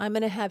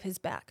going to have his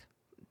back.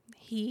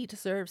 He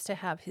deserves to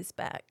have his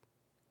back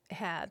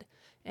had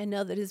and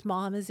know that his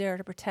mom is there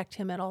to protect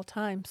him at all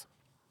times.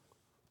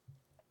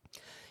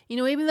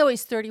 Even though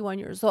he's 31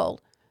 years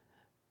old,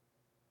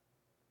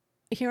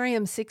 here I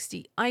am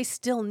 60. I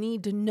still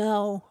need to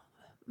know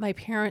my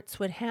parents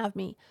would have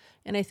me.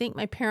 And I think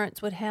my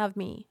parents would have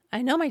me.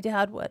 I know my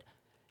dad would,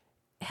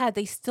 had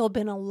they still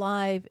been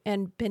alive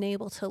and been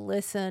able to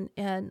listen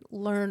and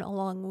learn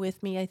along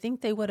with me. I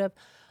think they would have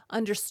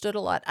understood a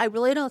lot. I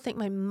really don't think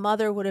my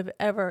mother would have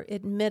ever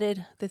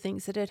admitted the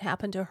things that had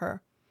happened to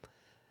her,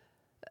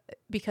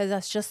 because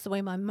that's just the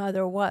way my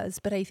mother was.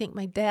 But I think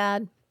my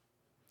dad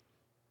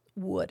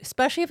would,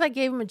 especially if I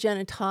gave him a gin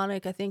and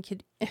tonic. I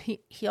think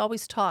he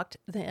always talked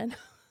then.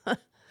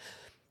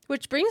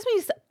 Which brings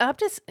me up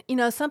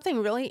to,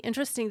 something really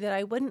interesting that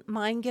I wouldn't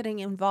mind getting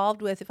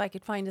involved with if I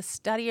could find a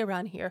study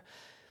around here.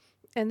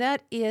 And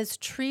that is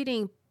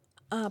treating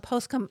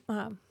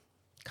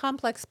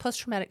complex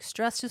post-traumatic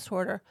stress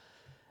disorder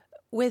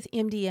with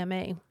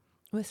MDMA,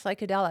 with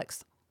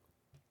psychedelics.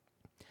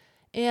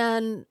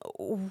 And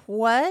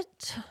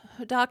what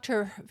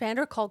Dr.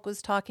 Vanderkolk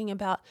was talking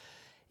about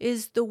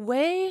is the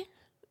way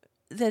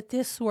that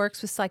this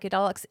works with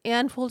psychedelics.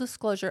 And full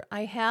disclosure,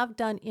 I have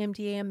done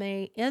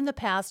MDMA in the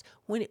past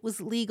when it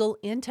was legal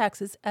in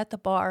Texas at the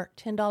bar,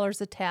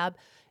 $10 a tab.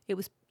 It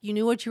was, you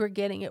knew what you were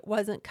getting. It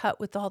wasn't cut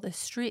with all the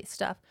street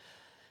stuff.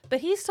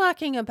 But he's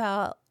talking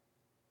about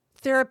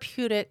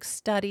therapeutic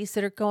studies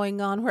that are going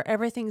on where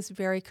everything's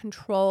very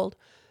controlled.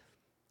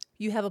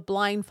 You have a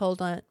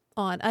blindfold on.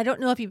 I don't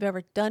know if you've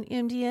ever done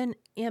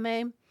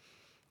MDMA.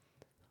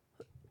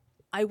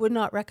 I would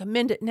not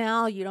recommend it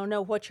now. You don't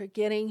know what you're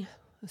getting.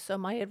 So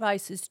my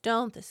advice is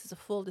don't. This is a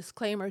full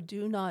disclaimer.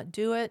 Do not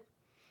do it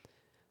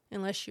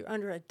unless you're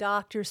under a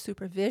doctor's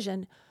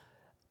supervision.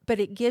 But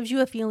it gives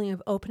you a feeling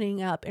of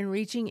opening up and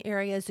reaching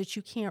areas that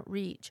you can't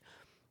reach.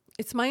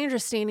 It's my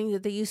understanding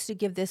that they used to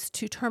give this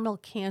to terminal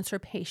cancer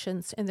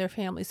patients and their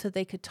families so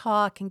they could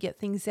talk and get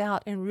things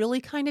out and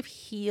really kind of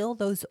heal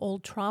those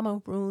old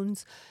trauma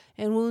wounds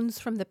and wounds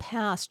from the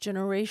past,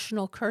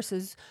 generational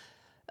curses,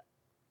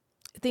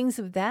 things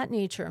of that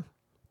nature.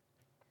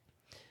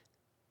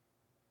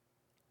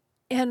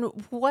 And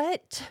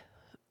what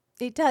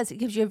it does, it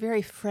gives you a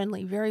very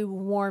friendly, very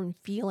warm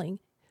feeling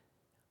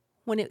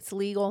when it's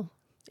legal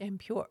and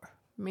pure,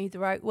 made the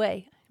right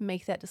way.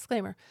 Make that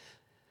disclaimer.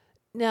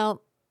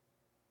 Now,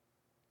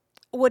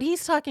 what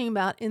he's talking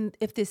about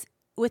with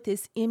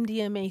this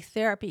MDMA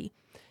therapy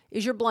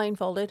is you're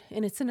blindfolded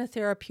and it's in a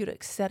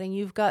therapeutic setting.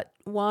 You've got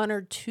one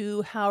or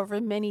two, however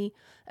many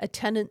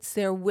attendants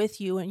there with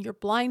you, and you're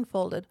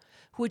blindfolded,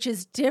 which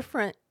is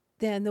different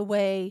than the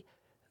way,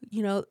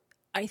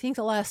 I think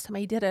the last time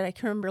I did it, I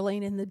can remember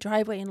laying in the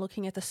driveway and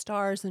looking at the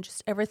stars and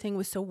just everything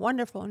was so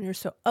wonderful and you're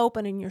so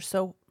open and it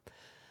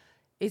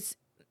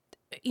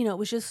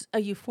was just a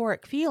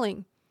euphoric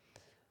feeling.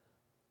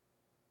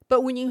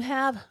 But when you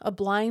have a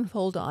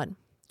blindfold on,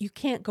 you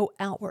can't go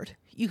outward.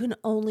 You can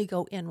only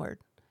go inward.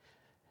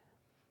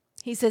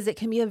 He says it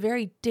can be a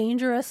very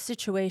dangerous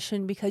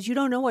situation because you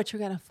don't know what you're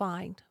going to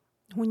find.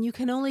 When you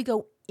can only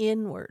go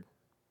inward,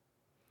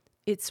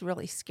 it's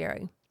really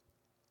scary.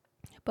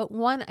 But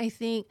one, I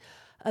think,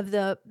 of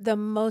the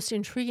most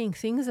intriguing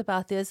things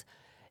about this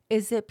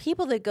is that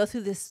people that go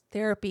through this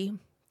therapy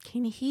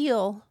can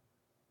heal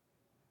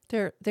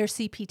their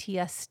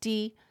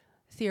CPTSD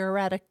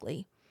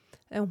theoretically.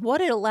 And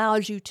what it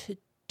allows you to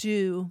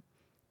do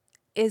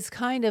is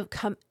kind of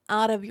come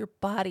out of your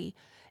body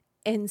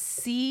and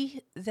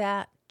see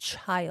that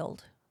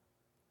child,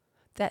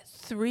 that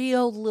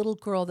 3-year-old little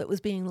girl that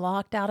was being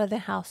locked out of the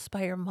house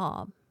by her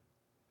mom,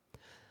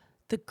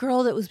 the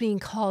girl that was being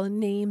called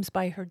names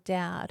by her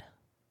dad,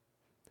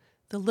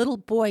 the little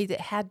boy that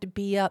had to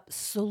be up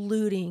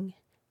saluting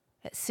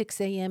at 6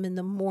 a.m. in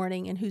the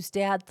morning and whose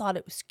dad thought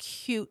it was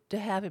cute to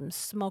have him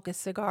smoke a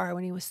cigar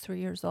when he was 3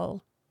 years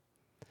old.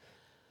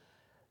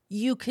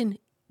 You can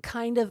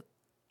kind of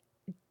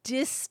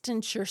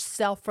distance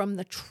yourself from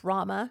the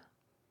trauma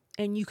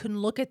and you can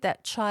look at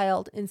that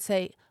child and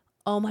say,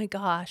 oh my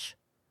gosh,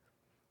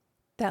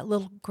 that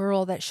little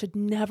girl, that should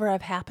never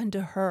have happened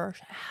to her.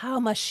 How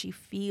must she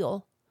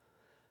feel?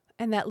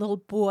 And that little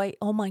boy,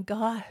 oh my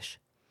gosh,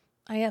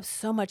 I have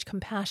so much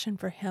compassion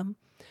for him.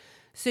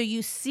 So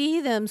you see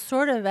them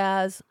sort of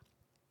as,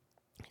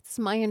 it's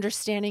my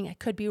understanding, I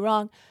could be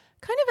wrong,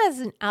 kind of as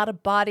an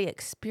out-of-body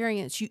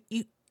experience.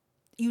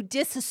 You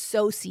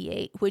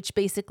disassociate, which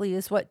basically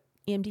is what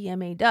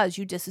MDMA does.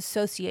 You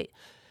disassociate.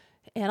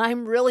 And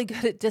I'm really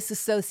good at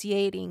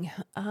disassociating.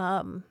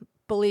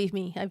 Believe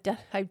me,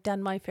 I've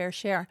done my fair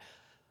share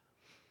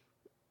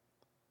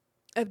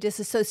of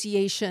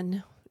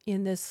disassociation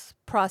in this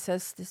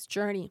process, this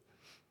journey.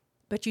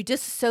 But you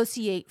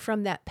disassociate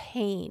from that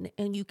pain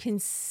and you can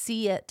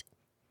see it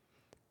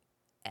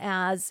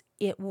as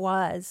it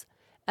was,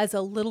 as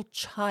a little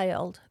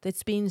child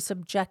that's being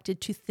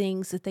subjected to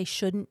things that they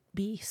shouldn't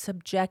be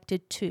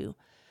subjected to.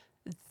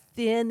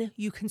 Then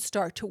you can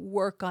start to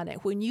work on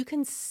it. When you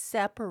can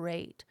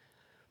separate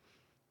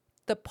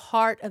the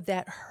part of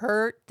that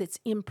hurt that's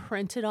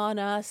imprinted on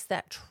us,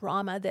 that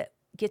trauma that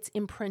gets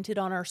imprinted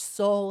on our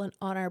soul and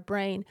on our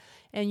brain,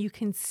 and you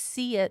can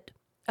see it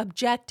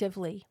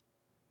objectively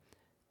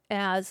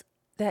as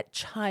that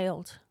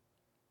child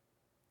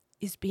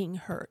is being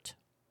hurt,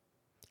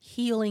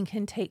 healing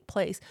can take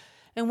place.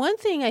 And one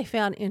thing I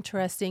found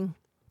interesting,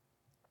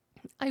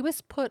 I was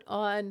put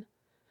on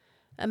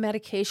a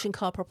medication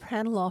called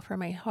propranolol for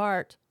my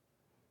heart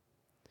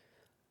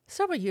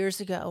several years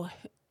ago.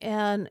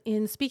 And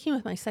in speaking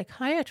with my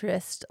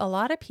psychiatrist, a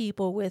lot of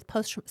people with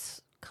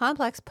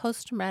complex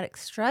post-traumatic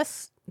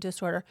stress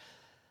disorder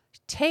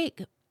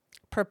take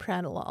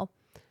propranolol.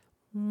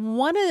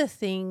 One of the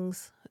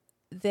things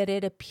that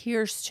it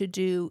appears to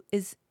do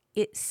is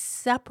it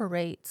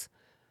separates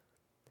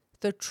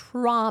the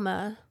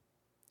trauma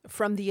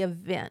from the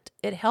event.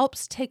 It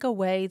helps take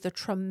away the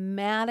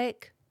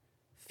traumatic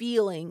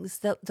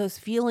feelings, those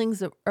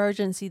feelings of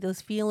urgency,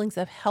 those feelings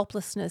of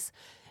helplessness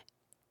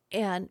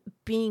and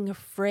being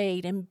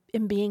afraid and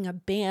being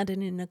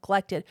abandoned and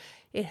neglected.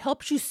 It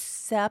helps you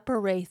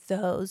separate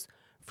those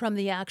from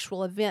the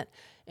actual event.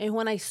 And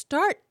when I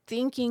start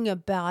thinking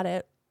about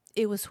it,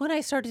 it was when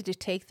I started to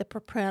take the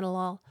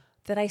propranolol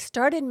that I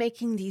started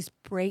making these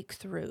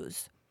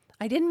breakthroughs.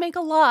 I didn't make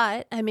a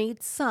lot. I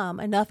made some,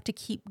 enough to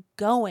keep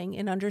going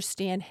and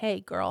understand,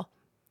 hey, girl,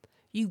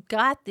 you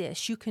got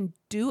this. You can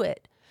do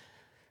it.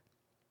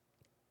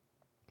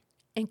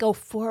 And go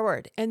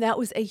forward. And that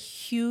was a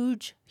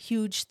huge,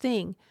 huge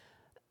thing.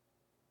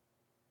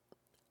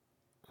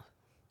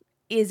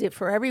 Is it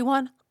for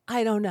everyone?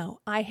 I don't know.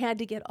 I had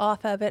to get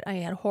off of it. I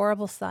had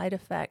horrible side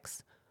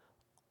effects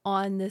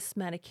on this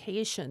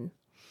medication.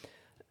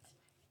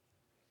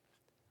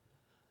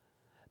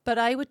 But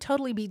I would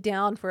totally be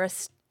down for a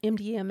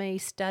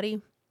MDMA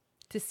study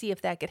to see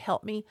if that could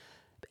help me.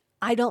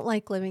 I don't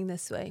like living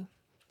this way.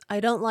 I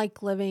don't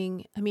like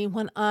living. I mean,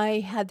 when I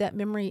had that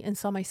memory and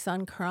saw my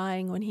son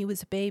crying when he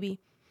was a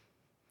baby,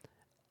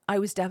 I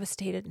was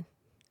devastated,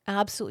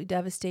 absolutely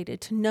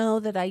devastated to know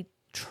that I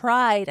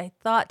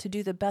thought to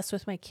do the best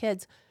with my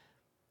kids,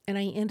 and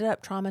I ended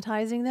up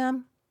traumatizing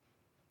them.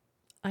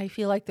 I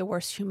feel like the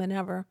worst human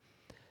ever.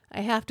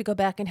 I have to go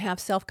back and have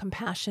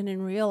self-compassion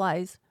and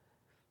realize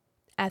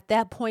at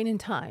that point in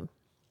time,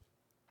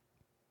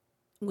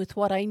 with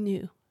what I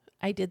knew,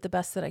 I did the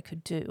best that I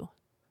could do.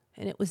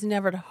 And it was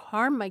never to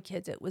harm my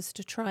kids. It was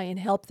to try and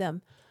help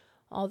them,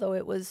 although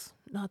it was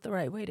not the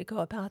right way to go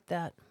about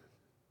that.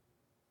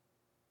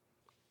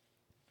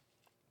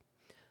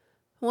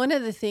 One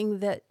of the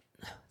things that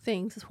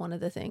things, one of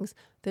the things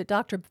that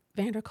Dr.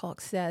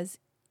 Vanderkolk says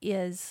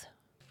is,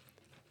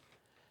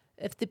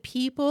 if the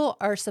people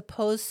are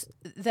supposed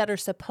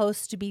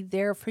to be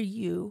there for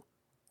you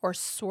or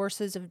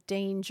sources of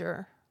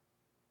danger,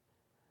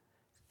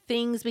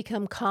 things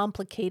become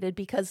complicated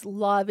because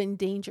love and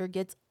danger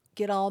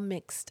get all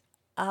mixed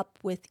up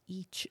with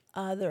each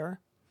other.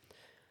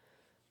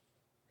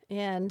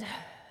 And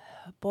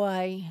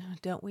boy,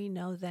 don't we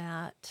know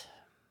that.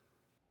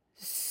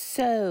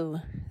 So,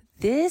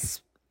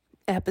 this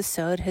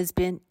episode has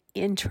been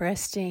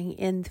interesting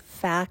in the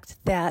fact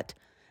that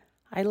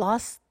I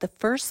lost the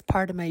first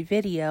part of my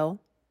video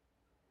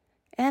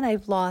and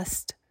I've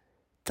lost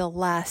the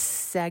last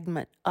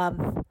segment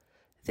of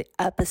the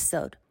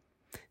episode.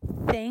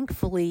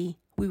 Thankfully,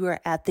 we were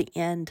at the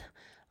end.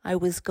 I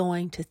was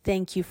going to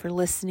thank you for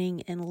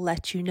listening and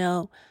let you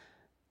know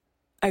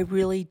I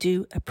really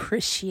do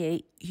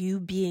appreciate you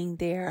being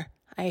there.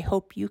 I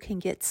hope you can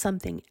get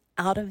something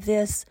out of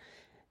this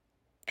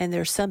and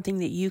there's something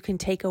that you can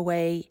take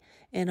away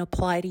and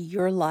apply to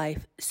your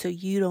life so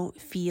you don't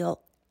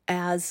feel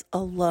as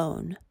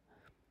alone.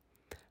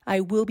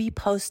 I will be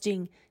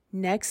posting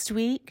next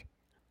week,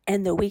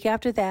 and the week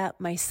after that,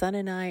 my son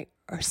and I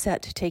are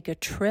set to take a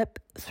trip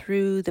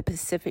through the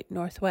Pacific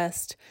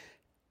Northwest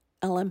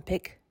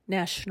Olympic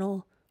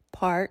National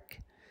Park.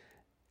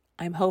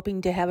 I'm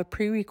hoping to have a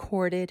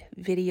pre-recorded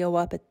video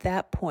up at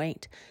that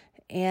point.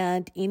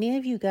 And any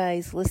of you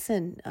guys,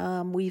 listen,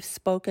 we've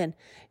spoken.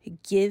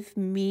 Give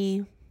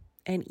me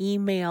an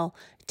email,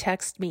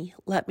 text me,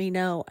 let me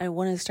know. I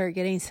want to start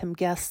getting some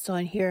guests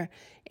on here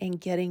and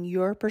getting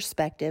your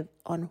perspective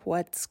on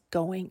what's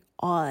going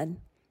on.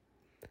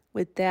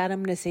 With that,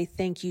 I'm going to say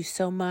thank you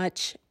so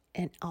much,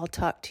 and I'll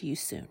talk to you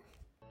soon.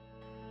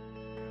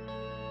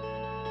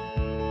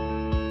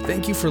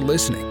 Thank you for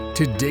listening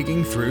to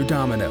Digging Through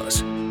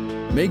Dominoes.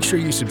 Make sure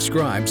you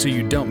subscribe so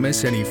you don't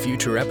miss any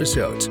future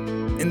episodes.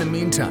 In the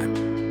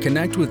meantime,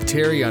 connect with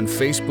Terry on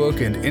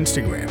Facebook and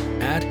Instagram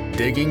at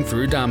Digging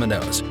Through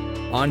Dominoes,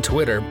 on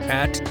Twitter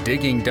at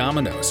Digging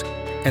Dominoes,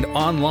 and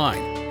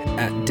online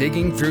at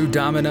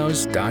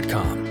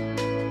diggingthroughdominoes.com.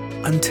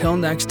 Until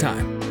next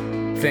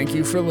time, thank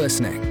you for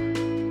listening.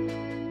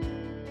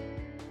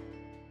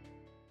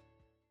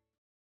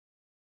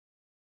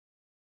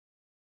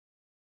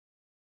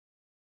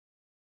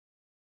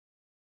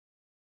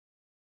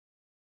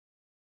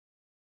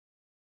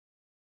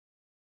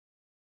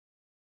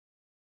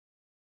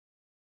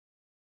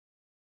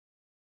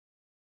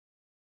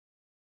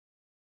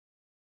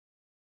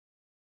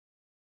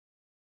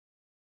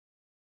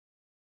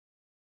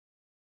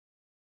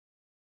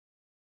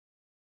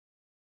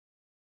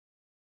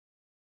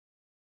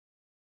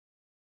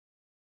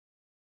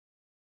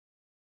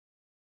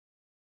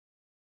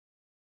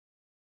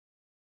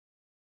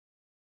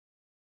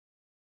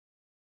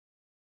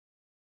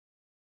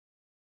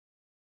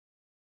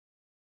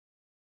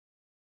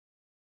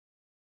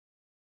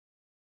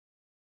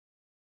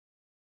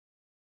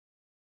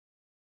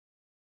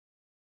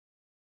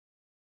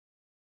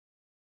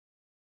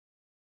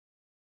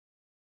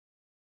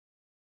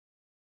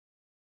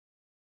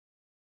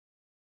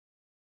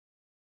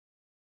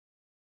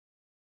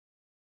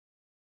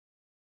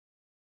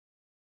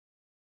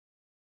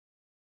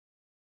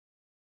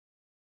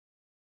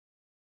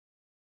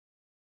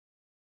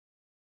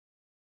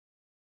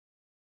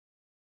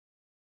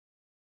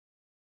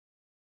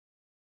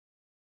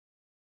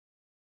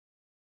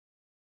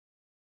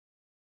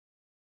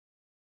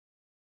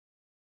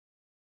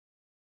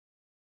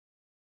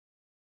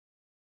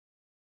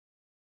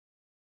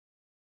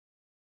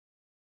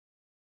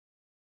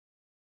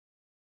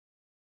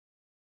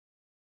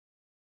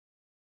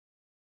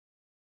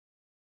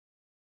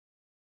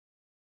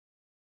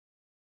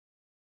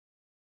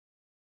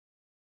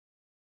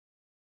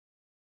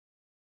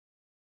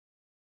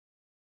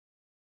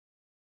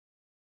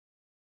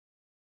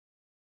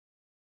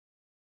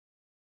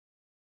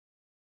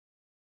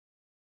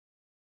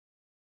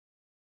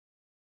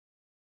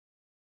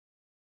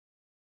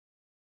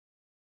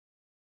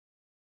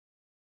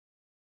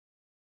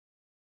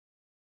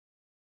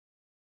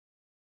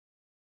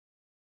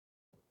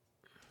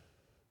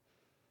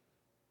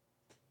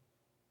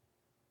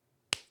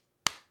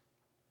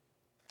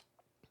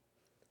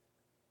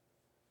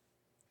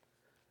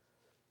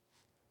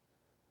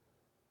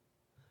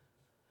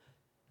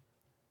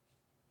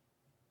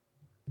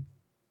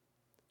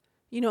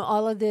 You know,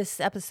 all of this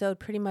episode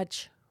pretty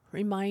much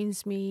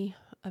reminds me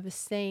of a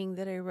saying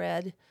that I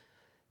read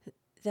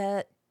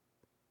that,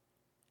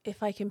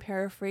 if I can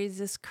paraphrase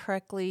this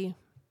correctly,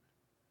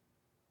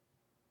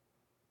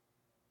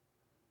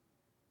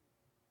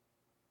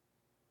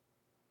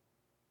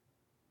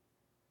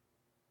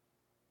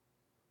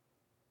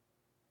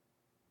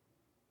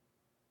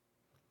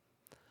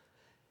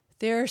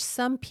 there are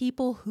some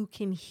people who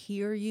can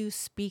hear you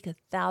speak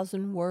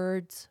 1,000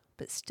 words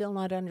but still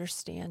not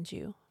understand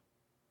you.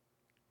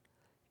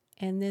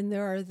 And then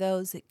there are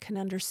those that can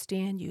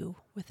understand you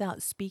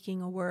without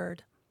speaking a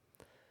word.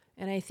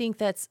 And I think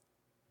that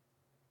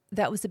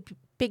was a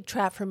big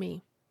trap for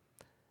me.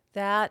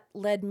 that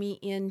led me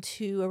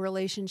into a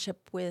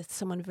relationship with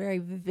someone very,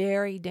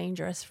 very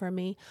dangerous for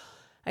me.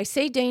 I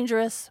say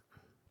dangerous,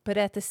 but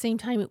at the same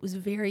time, it was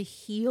very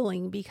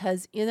healing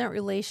because in that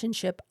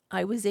relationship,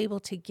 I was able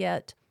to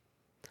get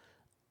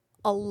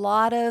a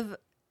lot of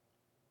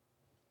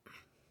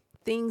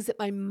things that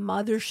my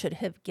mother should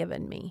have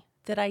given me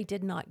that I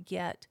did not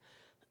get.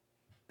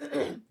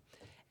 And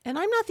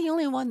I'm not the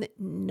only one that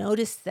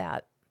noticed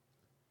that.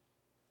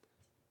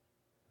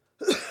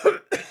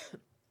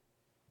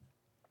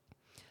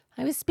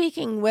 I was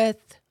speaking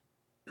with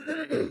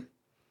a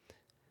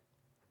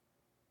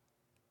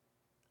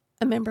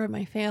member of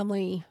my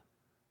family,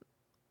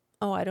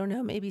 I don't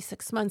know, maybe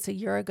 6 months, a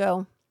year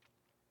ago.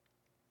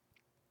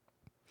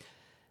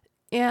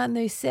 And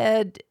they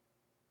said,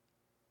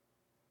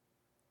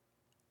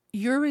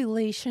 your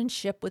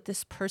relationship with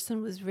this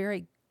person was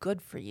very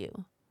good for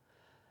you.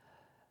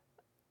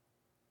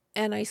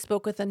 And I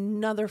spoke with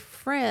another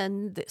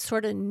friend that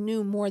sort of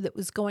knew more that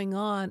was going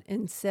on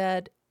and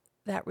said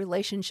that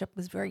relationship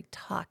was very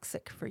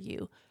toxic for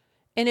you.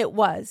 And it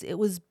was. It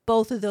was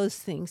both of those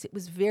things. It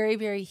was very,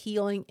 very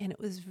healing, and it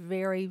was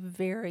very,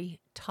 very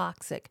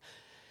toxic.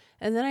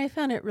 And then I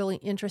found it really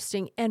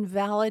interesting and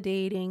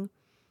validating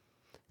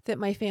that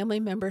my family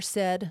member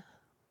said,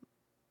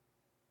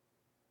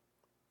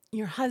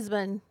 your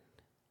husband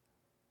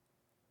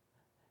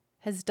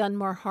has done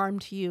more harm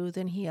to you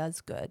than he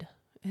has good.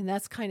 And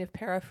that's kind of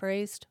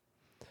paraphrased.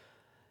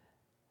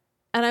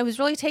 And I was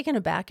really taken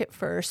aback at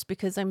first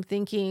because I'm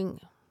thinking,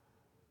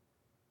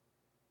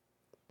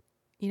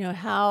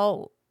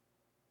 how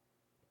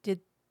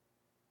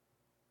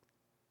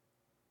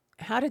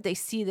did they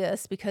see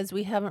this? Because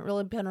we haven't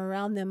really been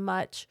around them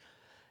much.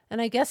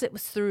 And I guess it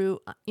was through,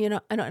 I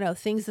don't know,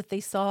 things that they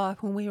saw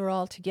when we were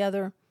all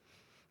together,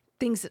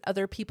 things that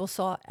other people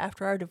saw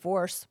after our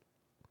divorce,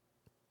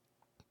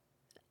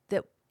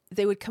 that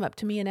they would come up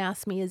to me and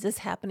ask me, is this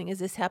happening? Is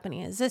this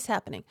happening? Is this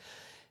happening?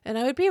 And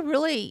I would be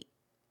really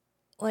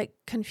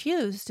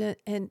confused.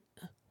 And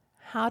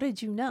how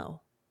did you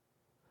know?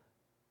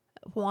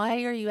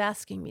 Why are you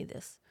asking me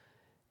this?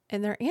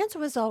 And their answer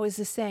was always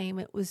the same.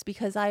 It was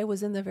because I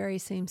was in the very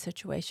same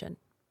situation.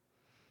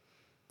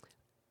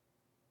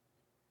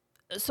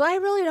 So I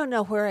really don't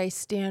know where I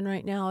stand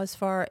right now as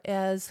far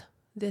as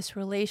this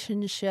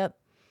relationship.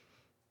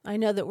 I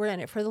know that we're in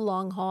it for the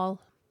long haul.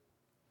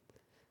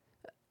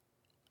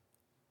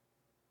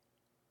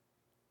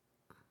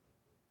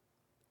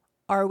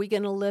 Are we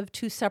going to live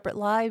two separate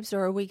lives,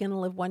 or are we going to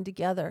live one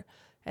together?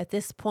 At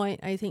this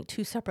point, I think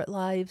two separate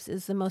lives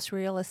is the most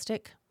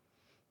realistic.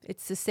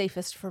 It's the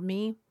safest for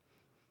me.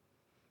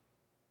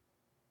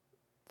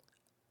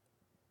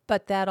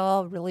 But that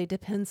all really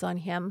depends on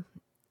him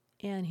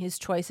and his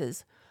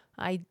choices.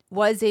 I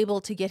was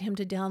able to get him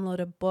to download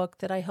a book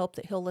that I hope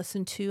that he'll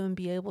listen to and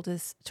be able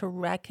to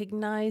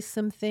recognize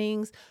some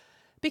things,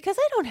 because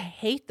I don't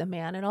hate the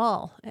man at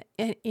all.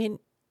 And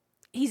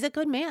he's a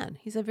good man.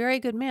 He's a very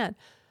good man.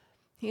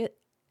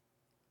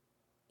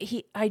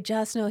 I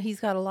just know he's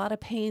got a lot of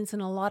pains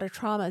and a lot of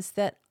traumas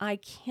that I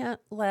can't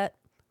let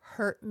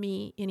hurt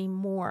me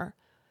anymore.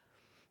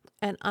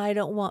 And I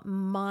don't want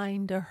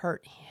mine to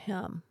hurt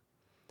him.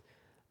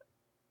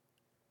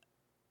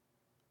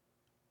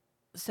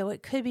 So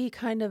it could be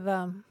kind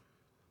of,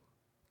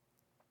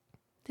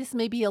 this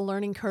may be a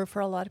learning curve for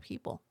a lot of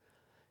people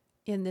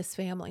in this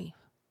family.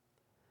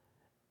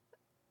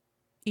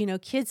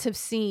 Kids have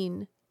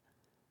seen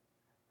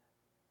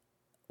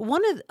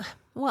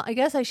I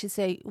guess I should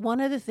say one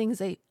of the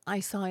things I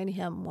saw in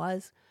him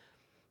was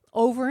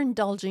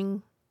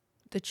overindulging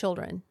the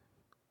children.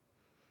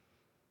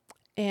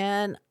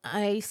 And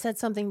I said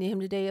something to him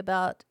today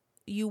about,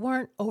 you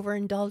weren't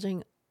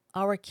overindulging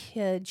our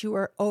kids, you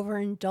were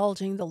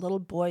overindulging the little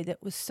boy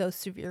that was so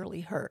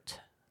severely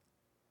hurt.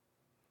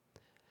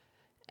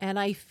 And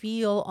I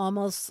feel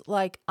almost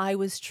like I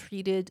was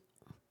treated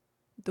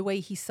the way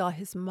he saw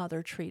his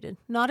mother treated.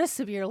 Not as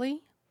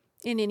severely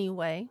in any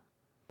way,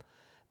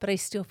 but I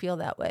still feel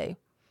that way.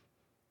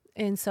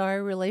 And so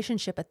our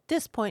relationship at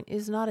this point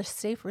is not a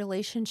safe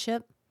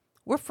relationship.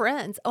 We're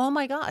friends. Oh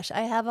my gosh,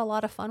 I have a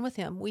lot of fun with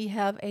him. We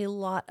have a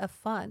lot of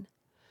fun.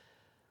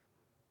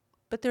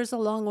 But there's a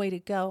long way to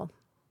go.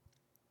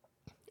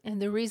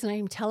 And the reason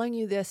I'm telling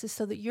you this is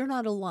so that you're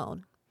not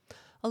alone.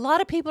 A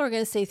lot of people are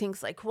going to say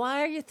things like,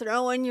 why are you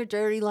throwing your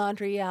dirty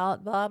laundry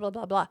out? Blah, blah,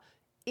 blah, blah.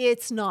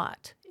 It's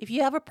not. If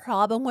you have a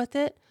problem with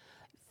it,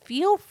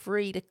 feel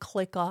free to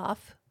click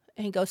off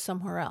and go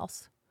somewhere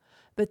else.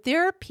 But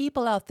there are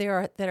people out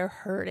there that are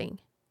hurting.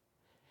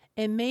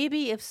 And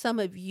maybe if some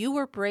of you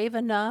were brave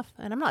enough,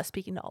 and I'm not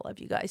speaking to all of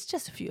you guys,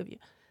 just a few of you,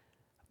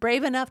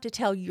 brave enough to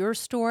tell your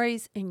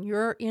stories and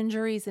your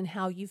injuries and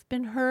how you've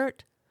been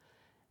hurt,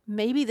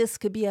 maybe this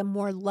could be a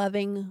more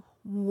loving,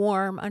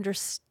 warm,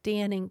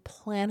 understanding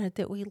planet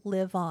that we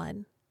live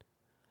on.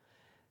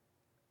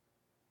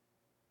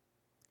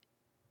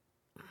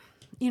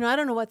 I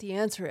don't know what the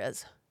answer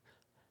is.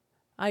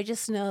 I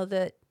just know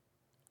that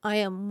I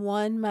am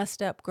one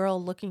messed up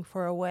girl looking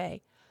for a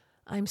way.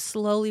 I'm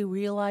slowly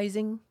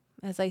realizing,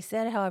 as I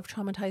said, how I've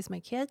traumatized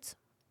my kids.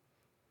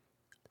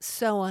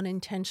 so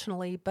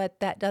unintentionally, but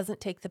that doesn't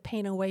take the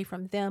pain away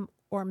from them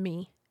or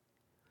me.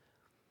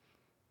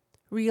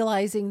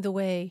 Realizing the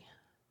way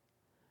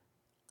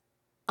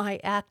I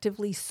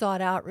actively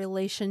sought out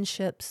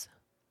relationships,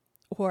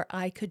 or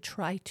I could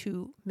try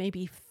to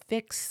maybe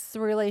fix the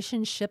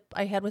relationship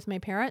I had with my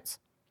parents,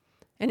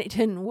 and it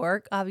didn't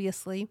work,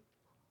 obviously.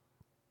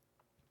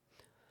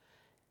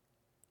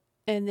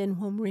 And then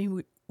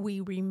when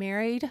we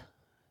remarried,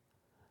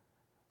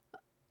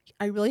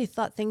 I really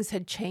thought things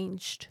had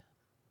changed.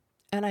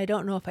 And I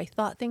don't know if I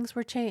thought things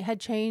had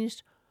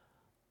changed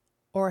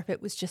or if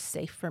it was just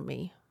safe for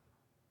me.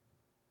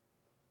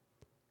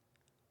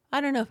 I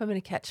don't know if I'm going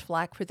to catch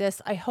flack for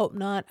this. I hope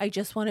not. I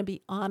just want to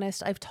be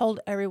honest. I've told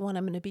everyone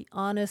I'm going to be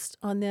honest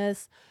on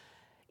this.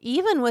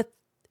 Even with,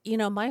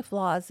 my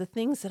flaws, the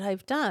things that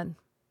I've done.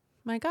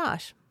 My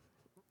gosh.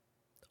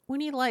 We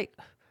need like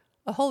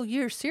a whole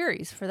year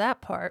series for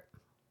that part.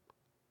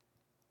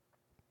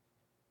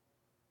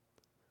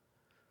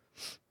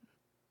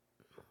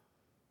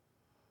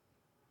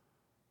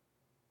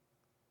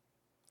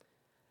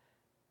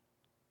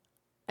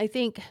 I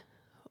think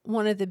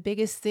one of the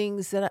biggest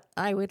things that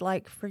I would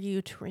like for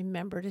you to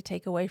remember to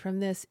take away from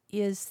this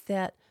is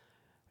that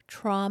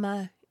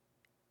trauma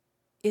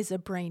is a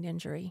brain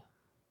injury.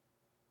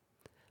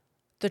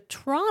 The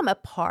trauma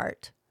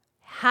part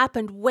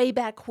happened way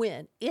back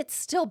when. It's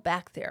still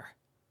back there.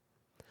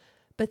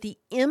 But the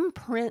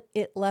imprint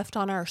it left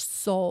on our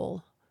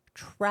soul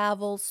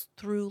travels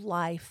through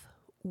life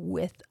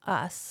with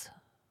us.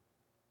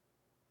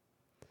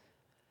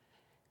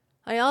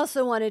 I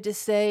also wanted to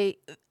say,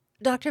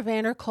 Dr.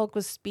 Vander Kolk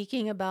was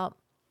speaking about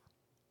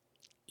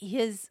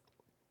his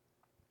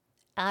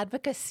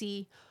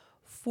advocacy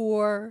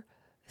for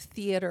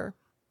theater,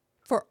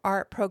 for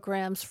art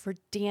programs, for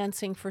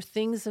dancing, for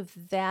things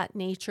of that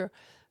nature,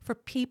 for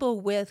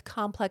people with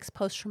complex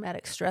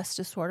post-traumatic stress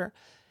disorder.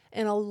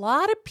 And a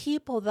lot of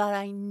people that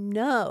I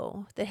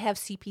know that have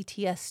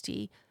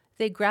CPTSD,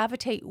 they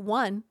gravitate,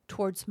 one,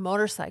 towards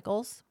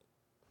motorcycles.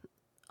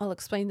 I'll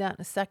explain that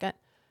in a second.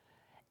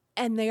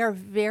 And they are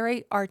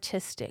very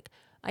artistic.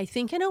 I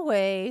think in a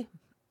way,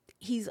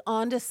 he's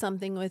onto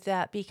something with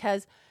that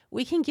because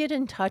we can get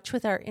in touch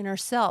with our inner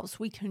selves.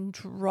 We can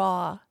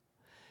draw.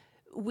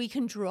 We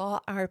can draw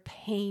our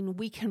pain.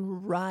 We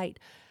can write.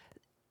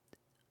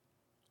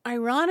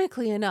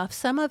 Ironically enough,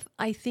 some of,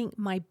 I think,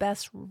 my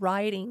best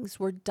writings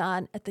were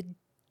done at the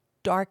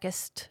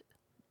darkest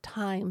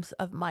times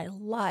of my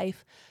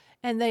life.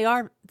 And they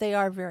are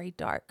very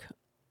dark.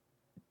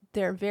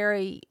 They're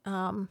very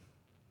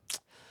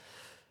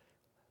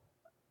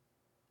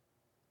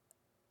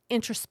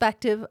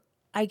introspective,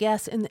 I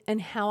guess, in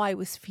how I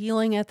was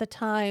feeling at the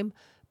time.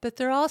 But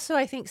they're also,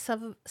 I think,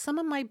 some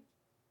of my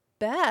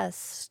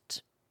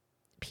best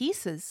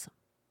pieces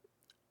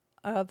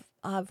of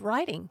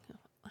writing.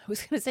 I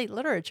was going to say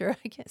literature.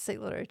 I can't say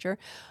literature.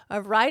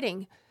 Of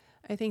writing.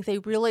 I think they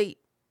really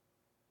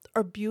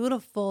are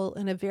beautiful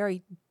in a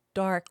very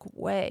dark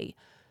way.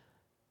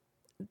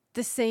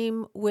 The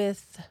same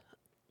with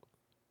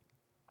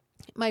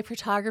my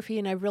photography,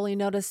 and I've really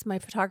noticed my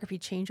photography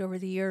change over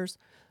the years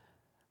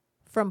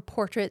from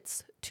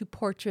portraits to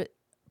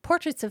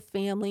portraits of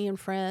family and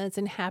friends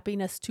and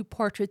happiness to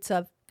portraits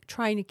of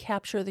trying to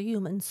capture the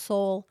human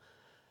soul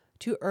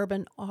to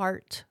urban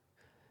art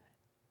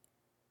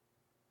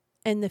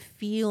and the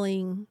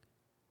feeling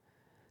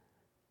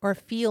or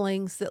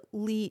feelings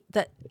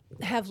that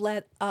have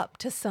led up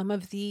to some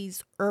of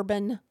these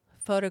urban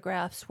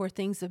photographs where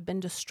things have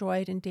been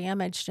destroyed and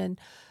damaged and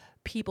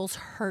people's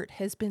hurt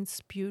has been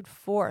spewed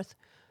forth.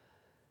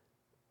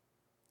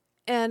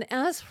 And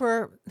as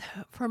for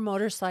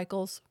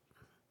motorcycles,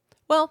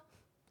 well,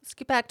 let's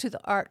get back to the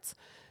arts.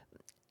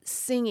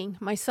 Singing.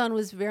 My son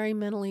was very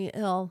mentally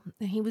ill,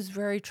 and he was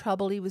very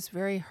troubled. He was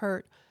very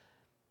hurt.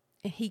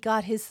 And he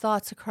got his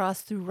thoughts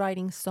across through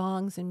writing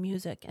songs and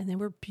music, and they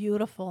were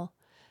beautiful.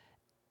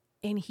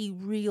 And he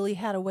really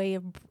had a way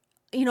of,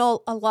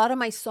 a lot of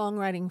my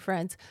songwriting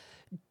friends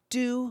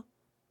do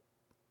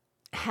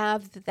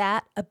have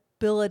that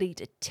ability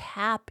to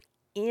tap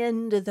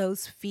into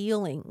those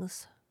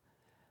feelings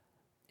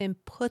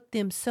and put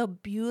them so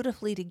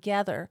beautifully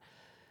together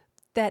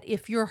that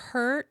if you're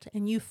hurt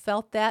and you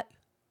felt that,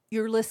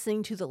 you're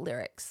listening to the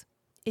lyrics.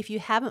 If you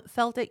haven't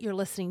felt it, you're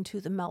listening to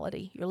the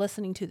melody. You're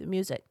listening to the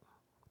music.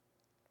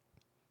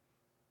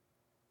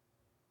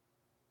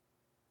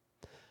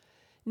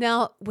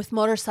 Now, with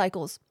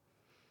motorcycles,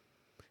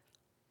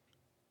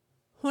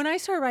 when I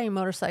started riding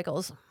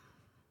motorcycles,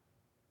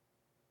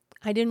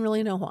 I didn't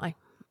really know why.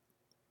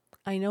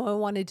 I know I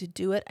wanted to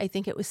do it. I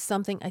think it was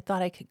something I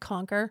thought I could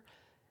conquer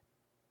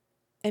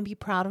and be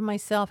proud of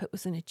myself. It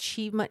was an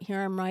achievement.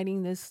 Here I'm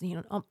riding this,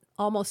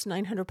 almost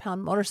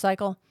 900-pound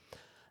motorcycle.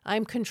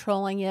 I'm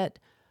controlling it.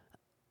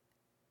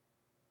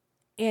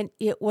 And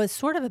it was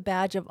sort of a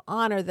badge of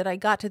honor that I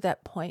got to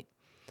that point.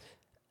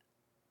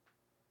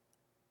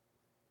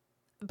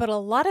 But a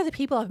lot of the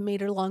people I've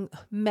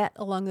met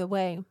along the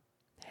way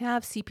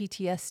have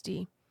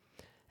CPTSD.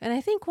 And I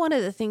think one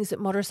of the things that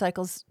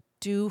motorcycles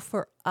do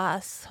for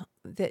us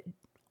that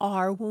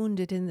are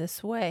wounded in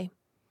this way.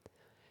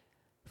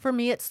 For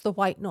me, it's the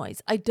white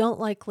noise. I don't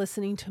like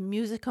listening to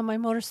music on my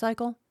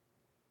motorcycle.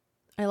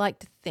 I like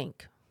to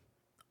think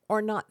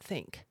or not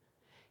think.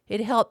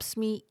 It helps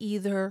me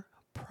either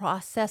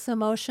process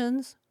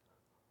emotions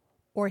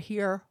or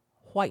hear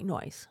white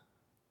noise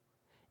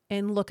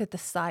and look at the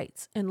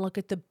sights and look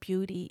at the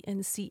beauty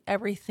and see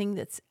everything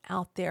that's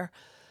out there.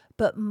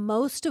 But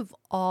most of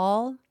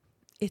all,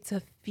 it's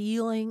a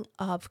feeling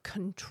of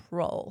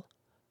control.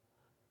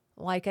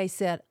 Like I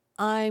said,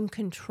 I'm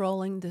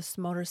controlling this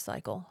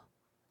motorcycle.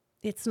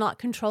 It's not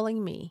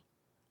controlling me.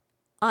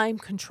 I'm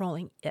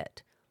controlling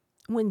it.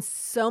 When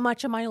so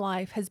much of my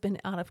life has been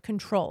out of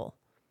control,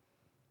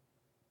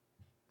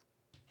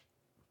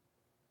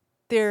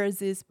 there is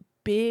this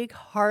big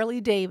Harley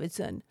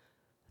Davidson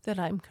that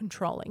I'm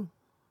controlling.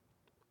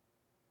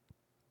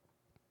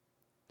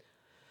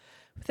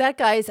 With that,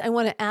 guys, I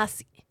want to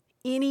ask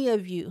any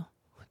of you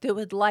that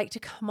would like to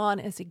come on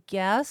as a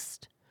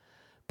guest,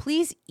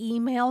 please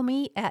email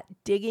me at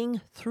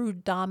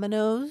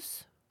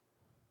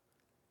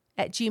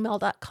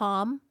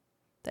diggingthroughdominoes@gmail.com.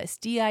 That's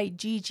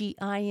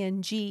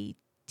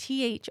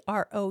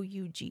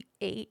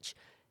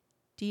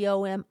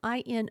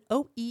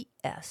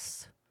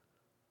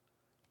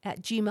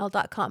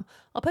diggingthroughdominoes@gmail.com.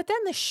 I'll put that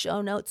in the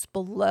show notes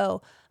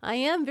below. I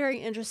am very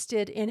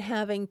interested in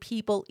having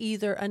people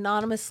either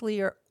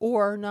anonymously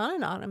or non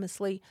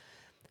anonymously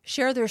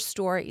share their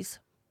stories.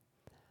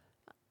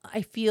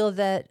 I feel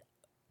that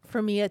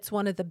for me, it's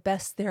one of the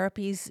best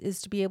therapies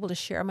is to be able to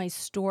share my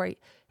story.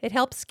 It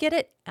helps get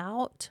it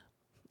out.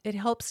 It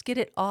helps get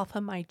it off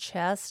of my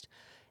chest.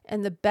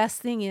 And the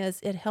best thing is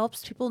it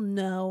helps people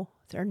know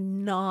they're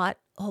not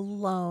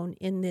alone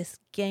in this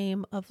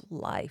game of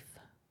life.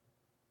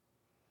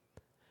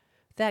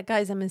 That,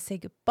 guys, I'm going to say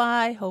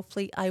goodbye.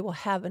 Hopefully I will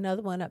have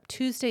another one up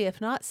Tuesday.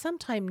 If not,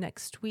 sometime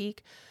next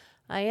week.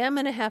 I am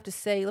going to have to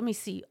say, let me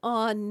see,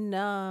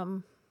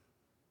 on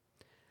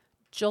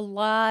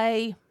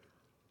July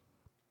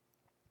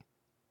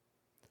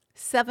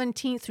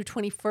 17th through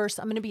 21st,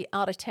 I'm going to be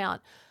out of town.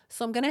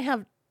 So I'm going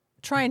to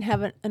try and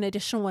have an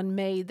additional one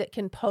made that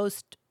can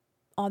post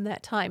on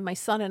that time. My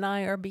son and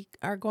I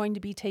are going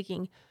to be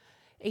taking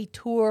a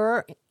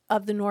tour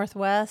of the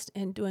Northwest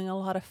and doing a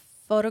lot of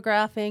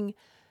photographing.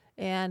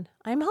 And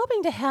I'm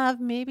hoping to have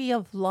maybe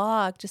a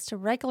vlog, just a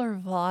regular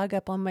vlog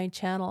up on my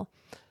channel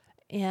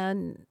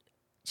and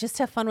just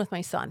have fun with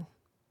my son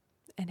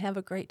and have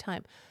a great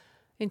time.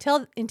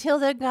 Until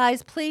then,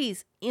 guys,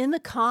 please, in the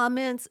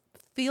comments,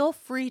 feel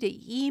free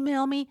to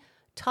email me,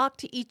 talk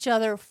to each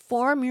other,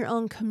 form your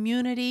own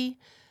community.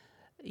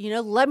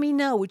 Let me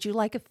know. Would you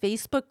like a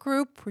Facebook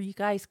group where you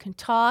guys can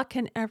talk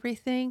and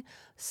everything?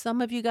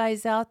 Some of you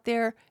guys out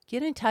there,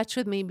 get in touch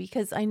with me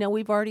because I know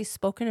we've already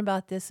spoken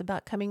about this,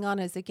 about coming on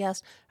as a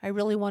guest. I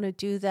really want to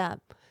do that.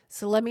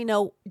 So let me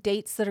know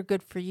dates that are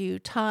good for you,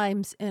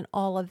 times, and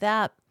all of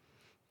that.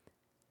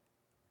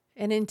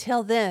 And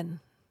until then,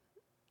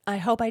 I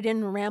hope I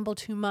didn't ramble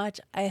too much.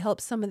 I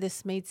hope some of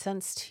this made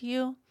sense to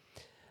you.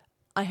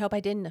 I hope I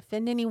didn't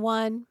offend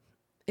anyone.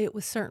 It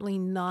was certainly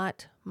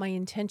not my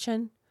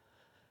intention.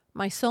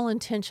 My sole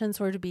intentions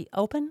were to be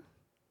open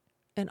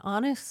and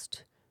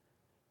honest,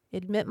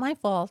 admit my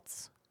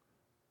faults,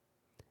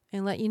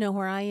 and let you know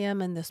where I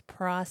am in this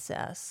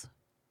process.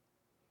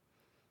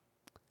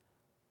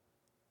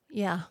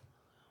 Yeah.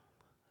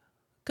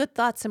 Good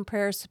thoughts and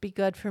prayers to be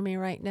good for me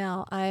right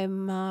now.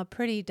 I'm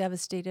pretty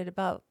devastated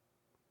about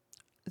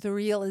the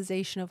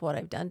realization of what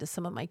I've done to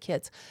some of my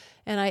kids.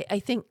 And I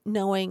think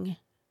knowing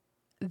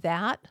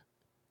that,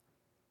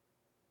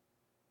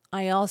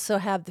 I also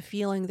have the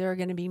feeling there are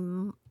going to be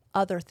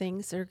other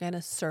things that are going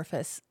to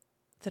surface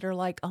that are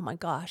like, oh my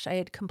gosh, I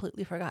had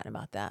completely forgotten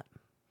about that.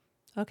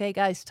 Okay,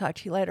 guys, talk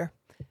to you later.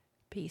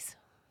 Peace.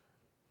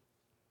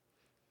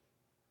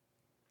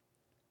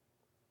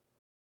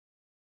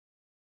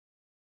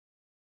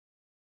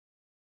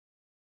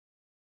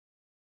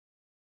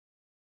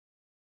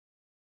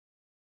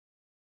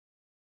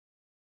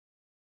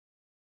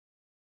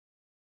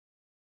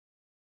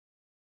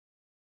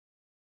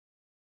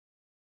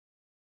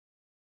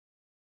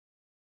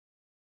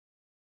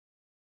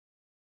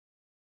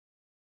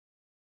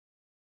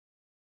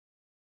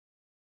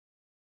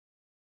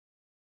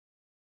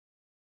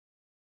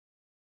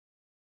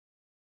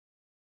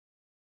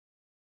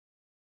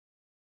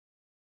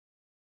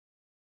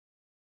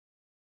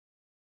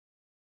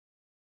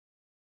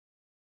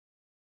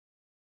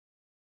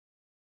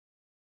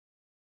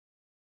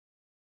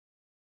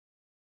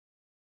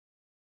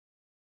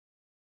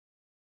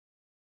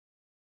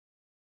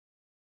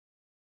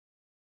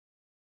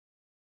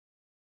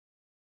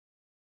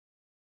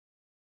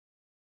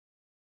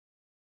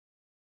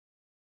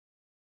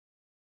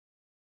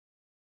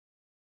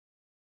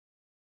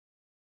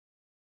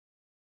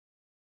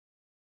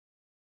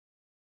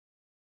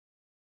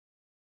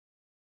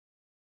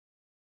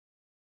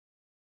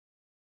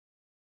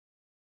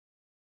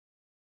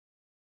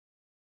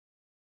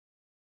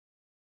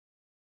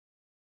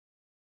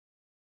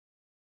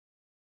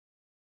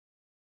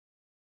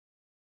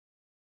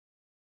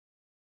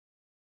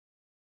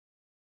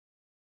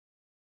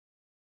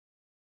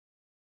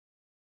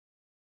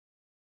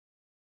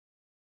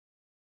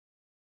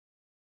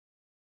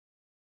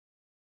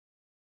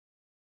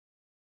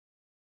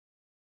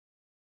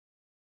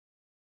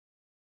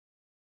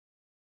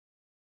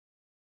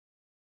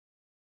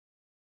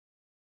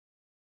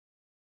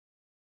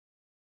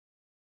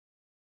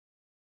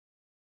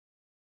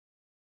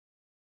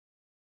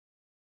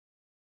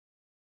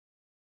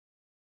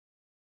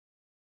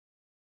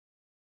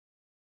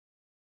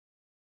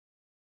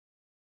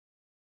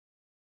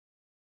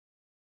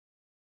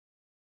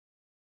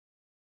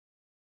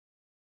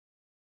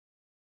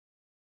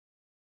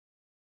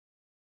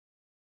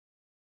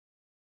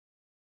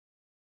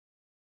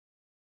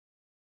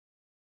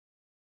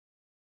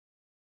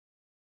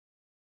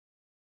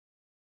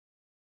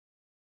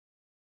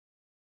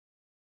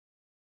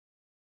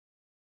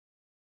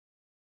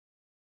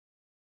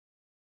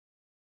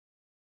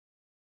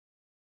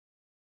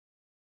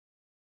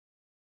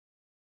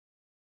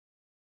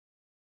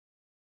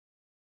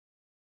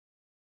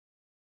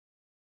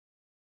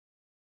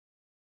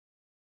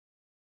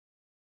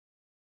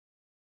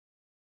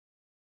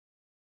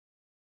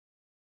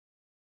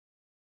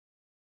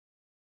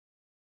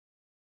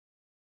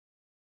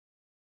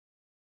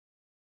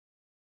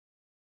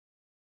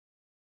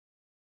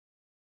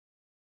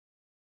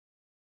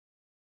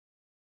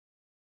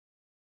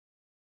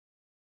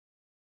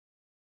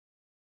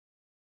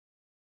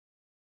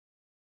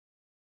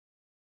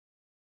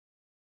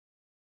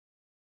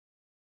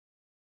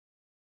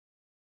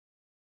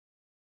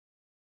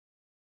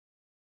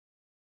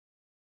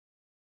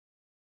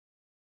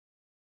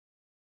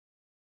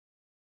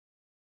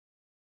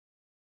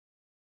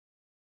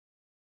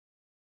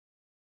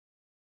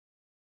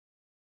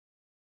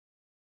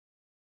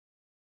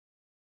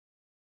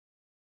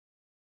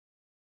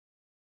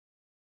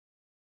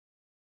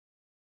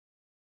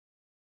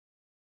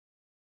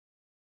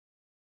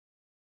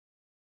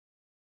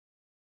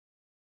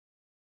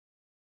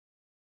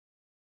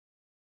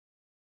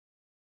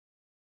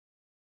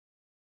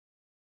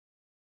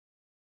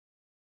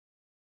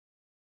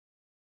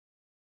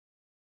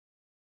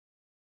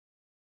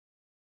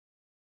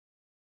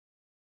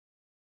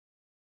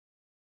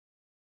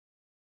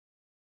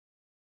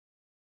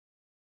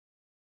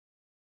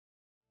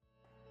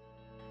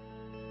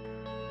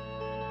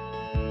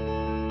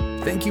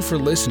 Thank you for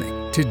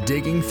listening to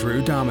Digging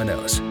Through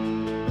Dominoes.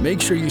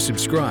 Make sure you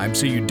subscribe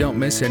so you don't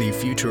miss any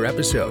future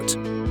episodes.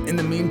 In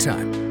the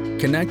meantime,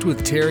 connect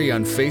with Terry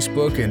on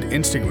Facebook and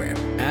Instagram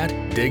at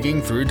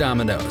Digging Through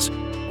Dominoes,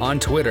 on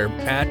Twitter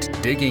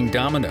at Digging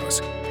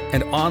Dominoes,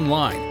 and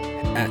online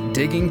at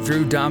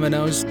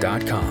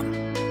diggingthroughdominoes.com.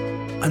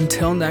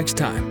 Until next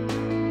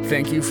time,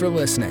 thank you for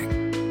listening.